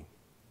founding dream.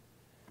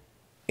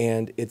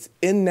 And it's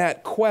in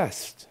that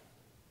quest.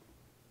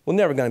 We're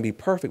never going to be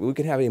perfect, but we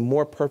can have a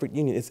more perfect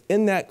union. It's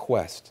in that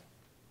quest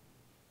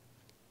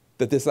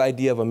that this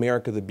idea of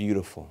America the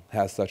Beautiful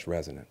has such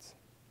resonance.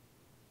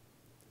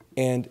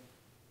 And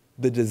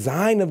the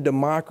design of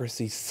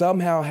democracy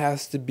somehow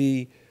has to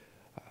be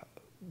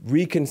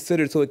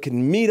reconsidered so it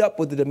can meet up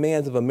with the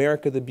demands of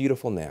America the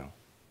Beautiful now.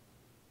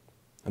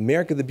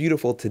 America the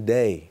Beautiful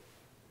today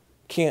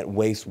can't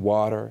waste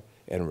water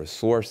and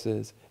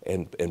resources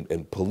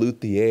and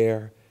pollute the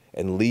air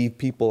and leave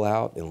people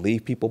out and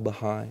leave people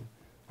behind.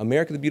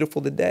 America the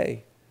Beautiful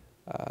today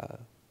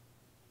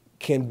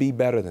can be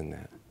better than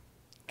that,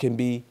 can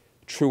be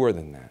truer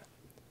than that.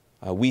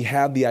 We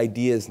have the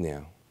ideas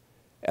now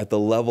at the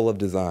level of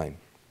design.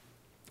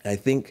 And I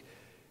think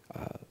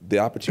the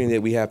opportunity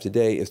that we have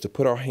today is to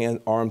put our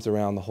arms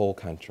around the whole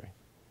country.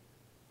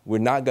 We're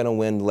not going to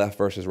win left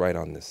versus right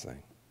on this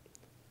thing.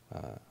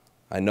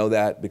 I know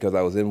that because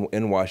I was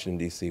in Washington,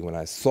 D.C. when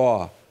I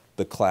saw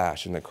the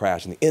clash and the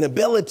crash and the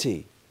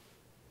inability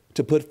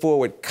to put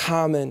forward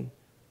common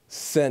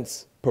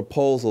sense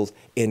proposals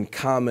in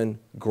common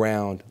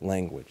ground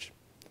language.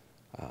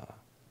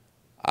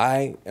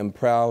 I am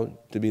proud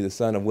to be the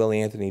son of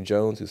Willie Anthony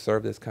Jones, who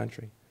served this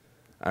country.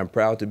 I'm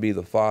proud to be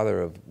the father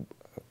of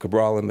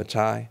Cabral and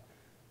Machai.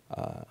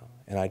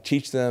 And I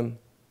teach them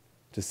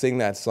to sing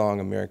that song,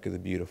 America the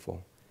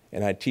Beautiful.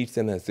 And I teach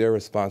them that it's their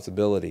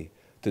responsibility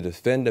to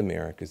defend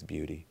America's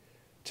beauty,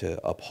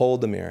 to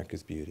uphold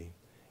America's beauty.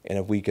 And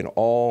if we can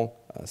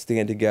all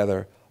stand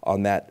together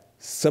on that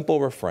simple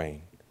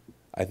refrain,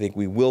 I think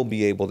we will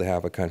be able to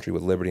have a country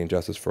with liberty and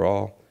justice for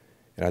all.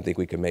 And I think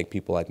we can make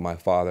people like my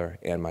father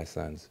and my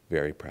sons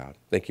very proud.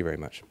 Thank you very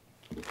much.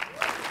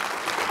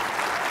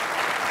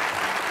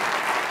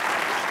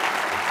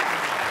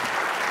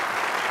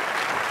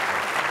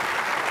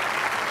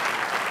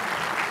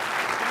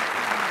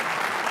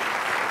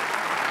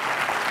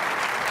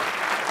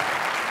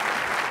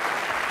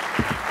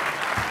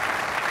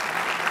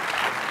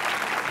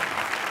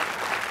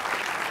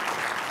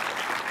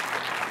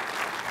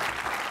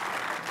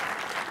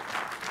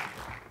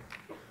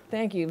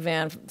 Thank you,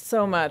 Van,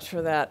 so much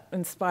for that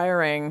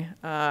inspiring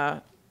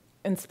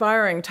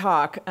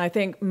talk. I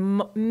think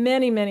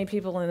many, many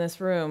people in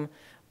this room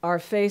are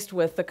faced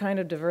with the kind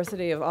of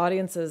diversity of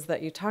audiences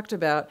that you talked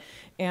about,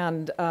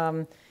 and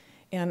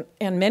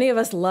many of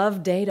us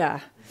love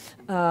data,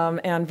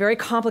 and very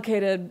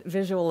complicated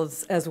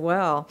visuals as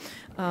well.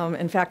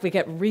 In fact, we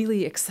get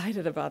really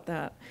excited about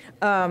that,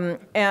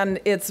 and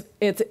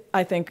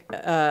I think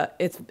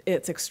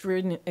it's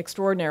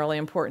extraordinarily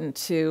important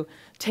to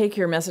take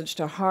your message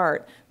to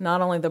heart. Not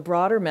only the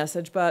broader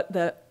message, but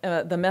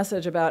the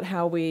message about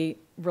how we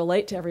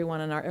relate to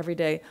everyone in our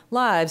everyday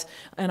lives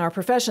and our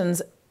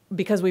professions,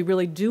 because we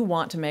really do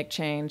want to make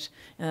change,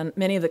 and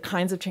many of the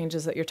kinds of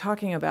changes that you're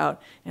talking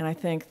about. And I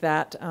think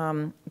that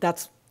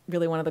that's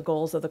really one of the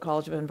goals of the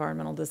College of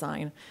Environmental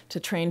Design, to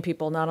train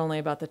people not only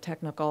about the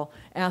technical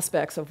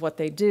aspects of what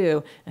they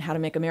do and how to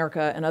make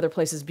America and other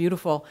places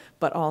beautiful,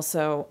 but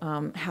also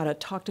how to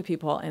talk to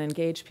people and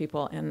engage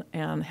people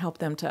and help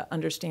them to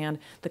understand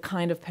the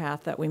kind of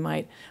path that we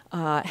might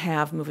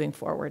have moving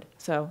forward.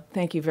 So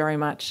thank you very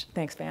much.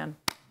 Thanks, Van.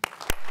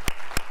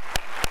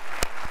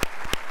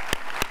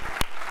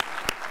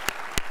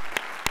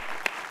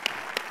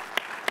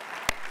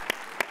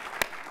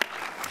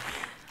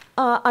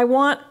 I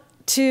want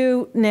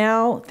to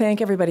now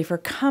thank everybody for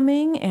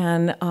coming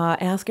and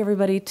ask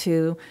everybody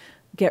to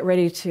get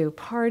ready to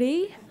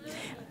party.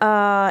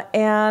 I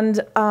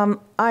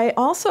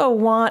also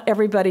want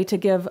everybody to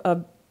give a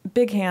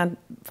big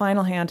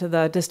final hand to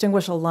the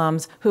distinguished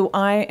alums, who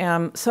I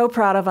am so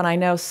proud of, and I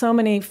know so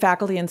many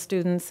faculty and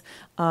students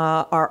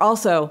are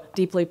also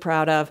deeply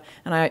proud of.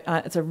 And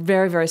it's a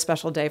very, very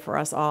special day for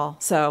us all.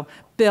 So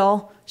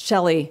Bill,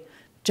 Shelley,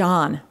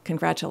 John,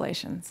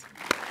 congratulations.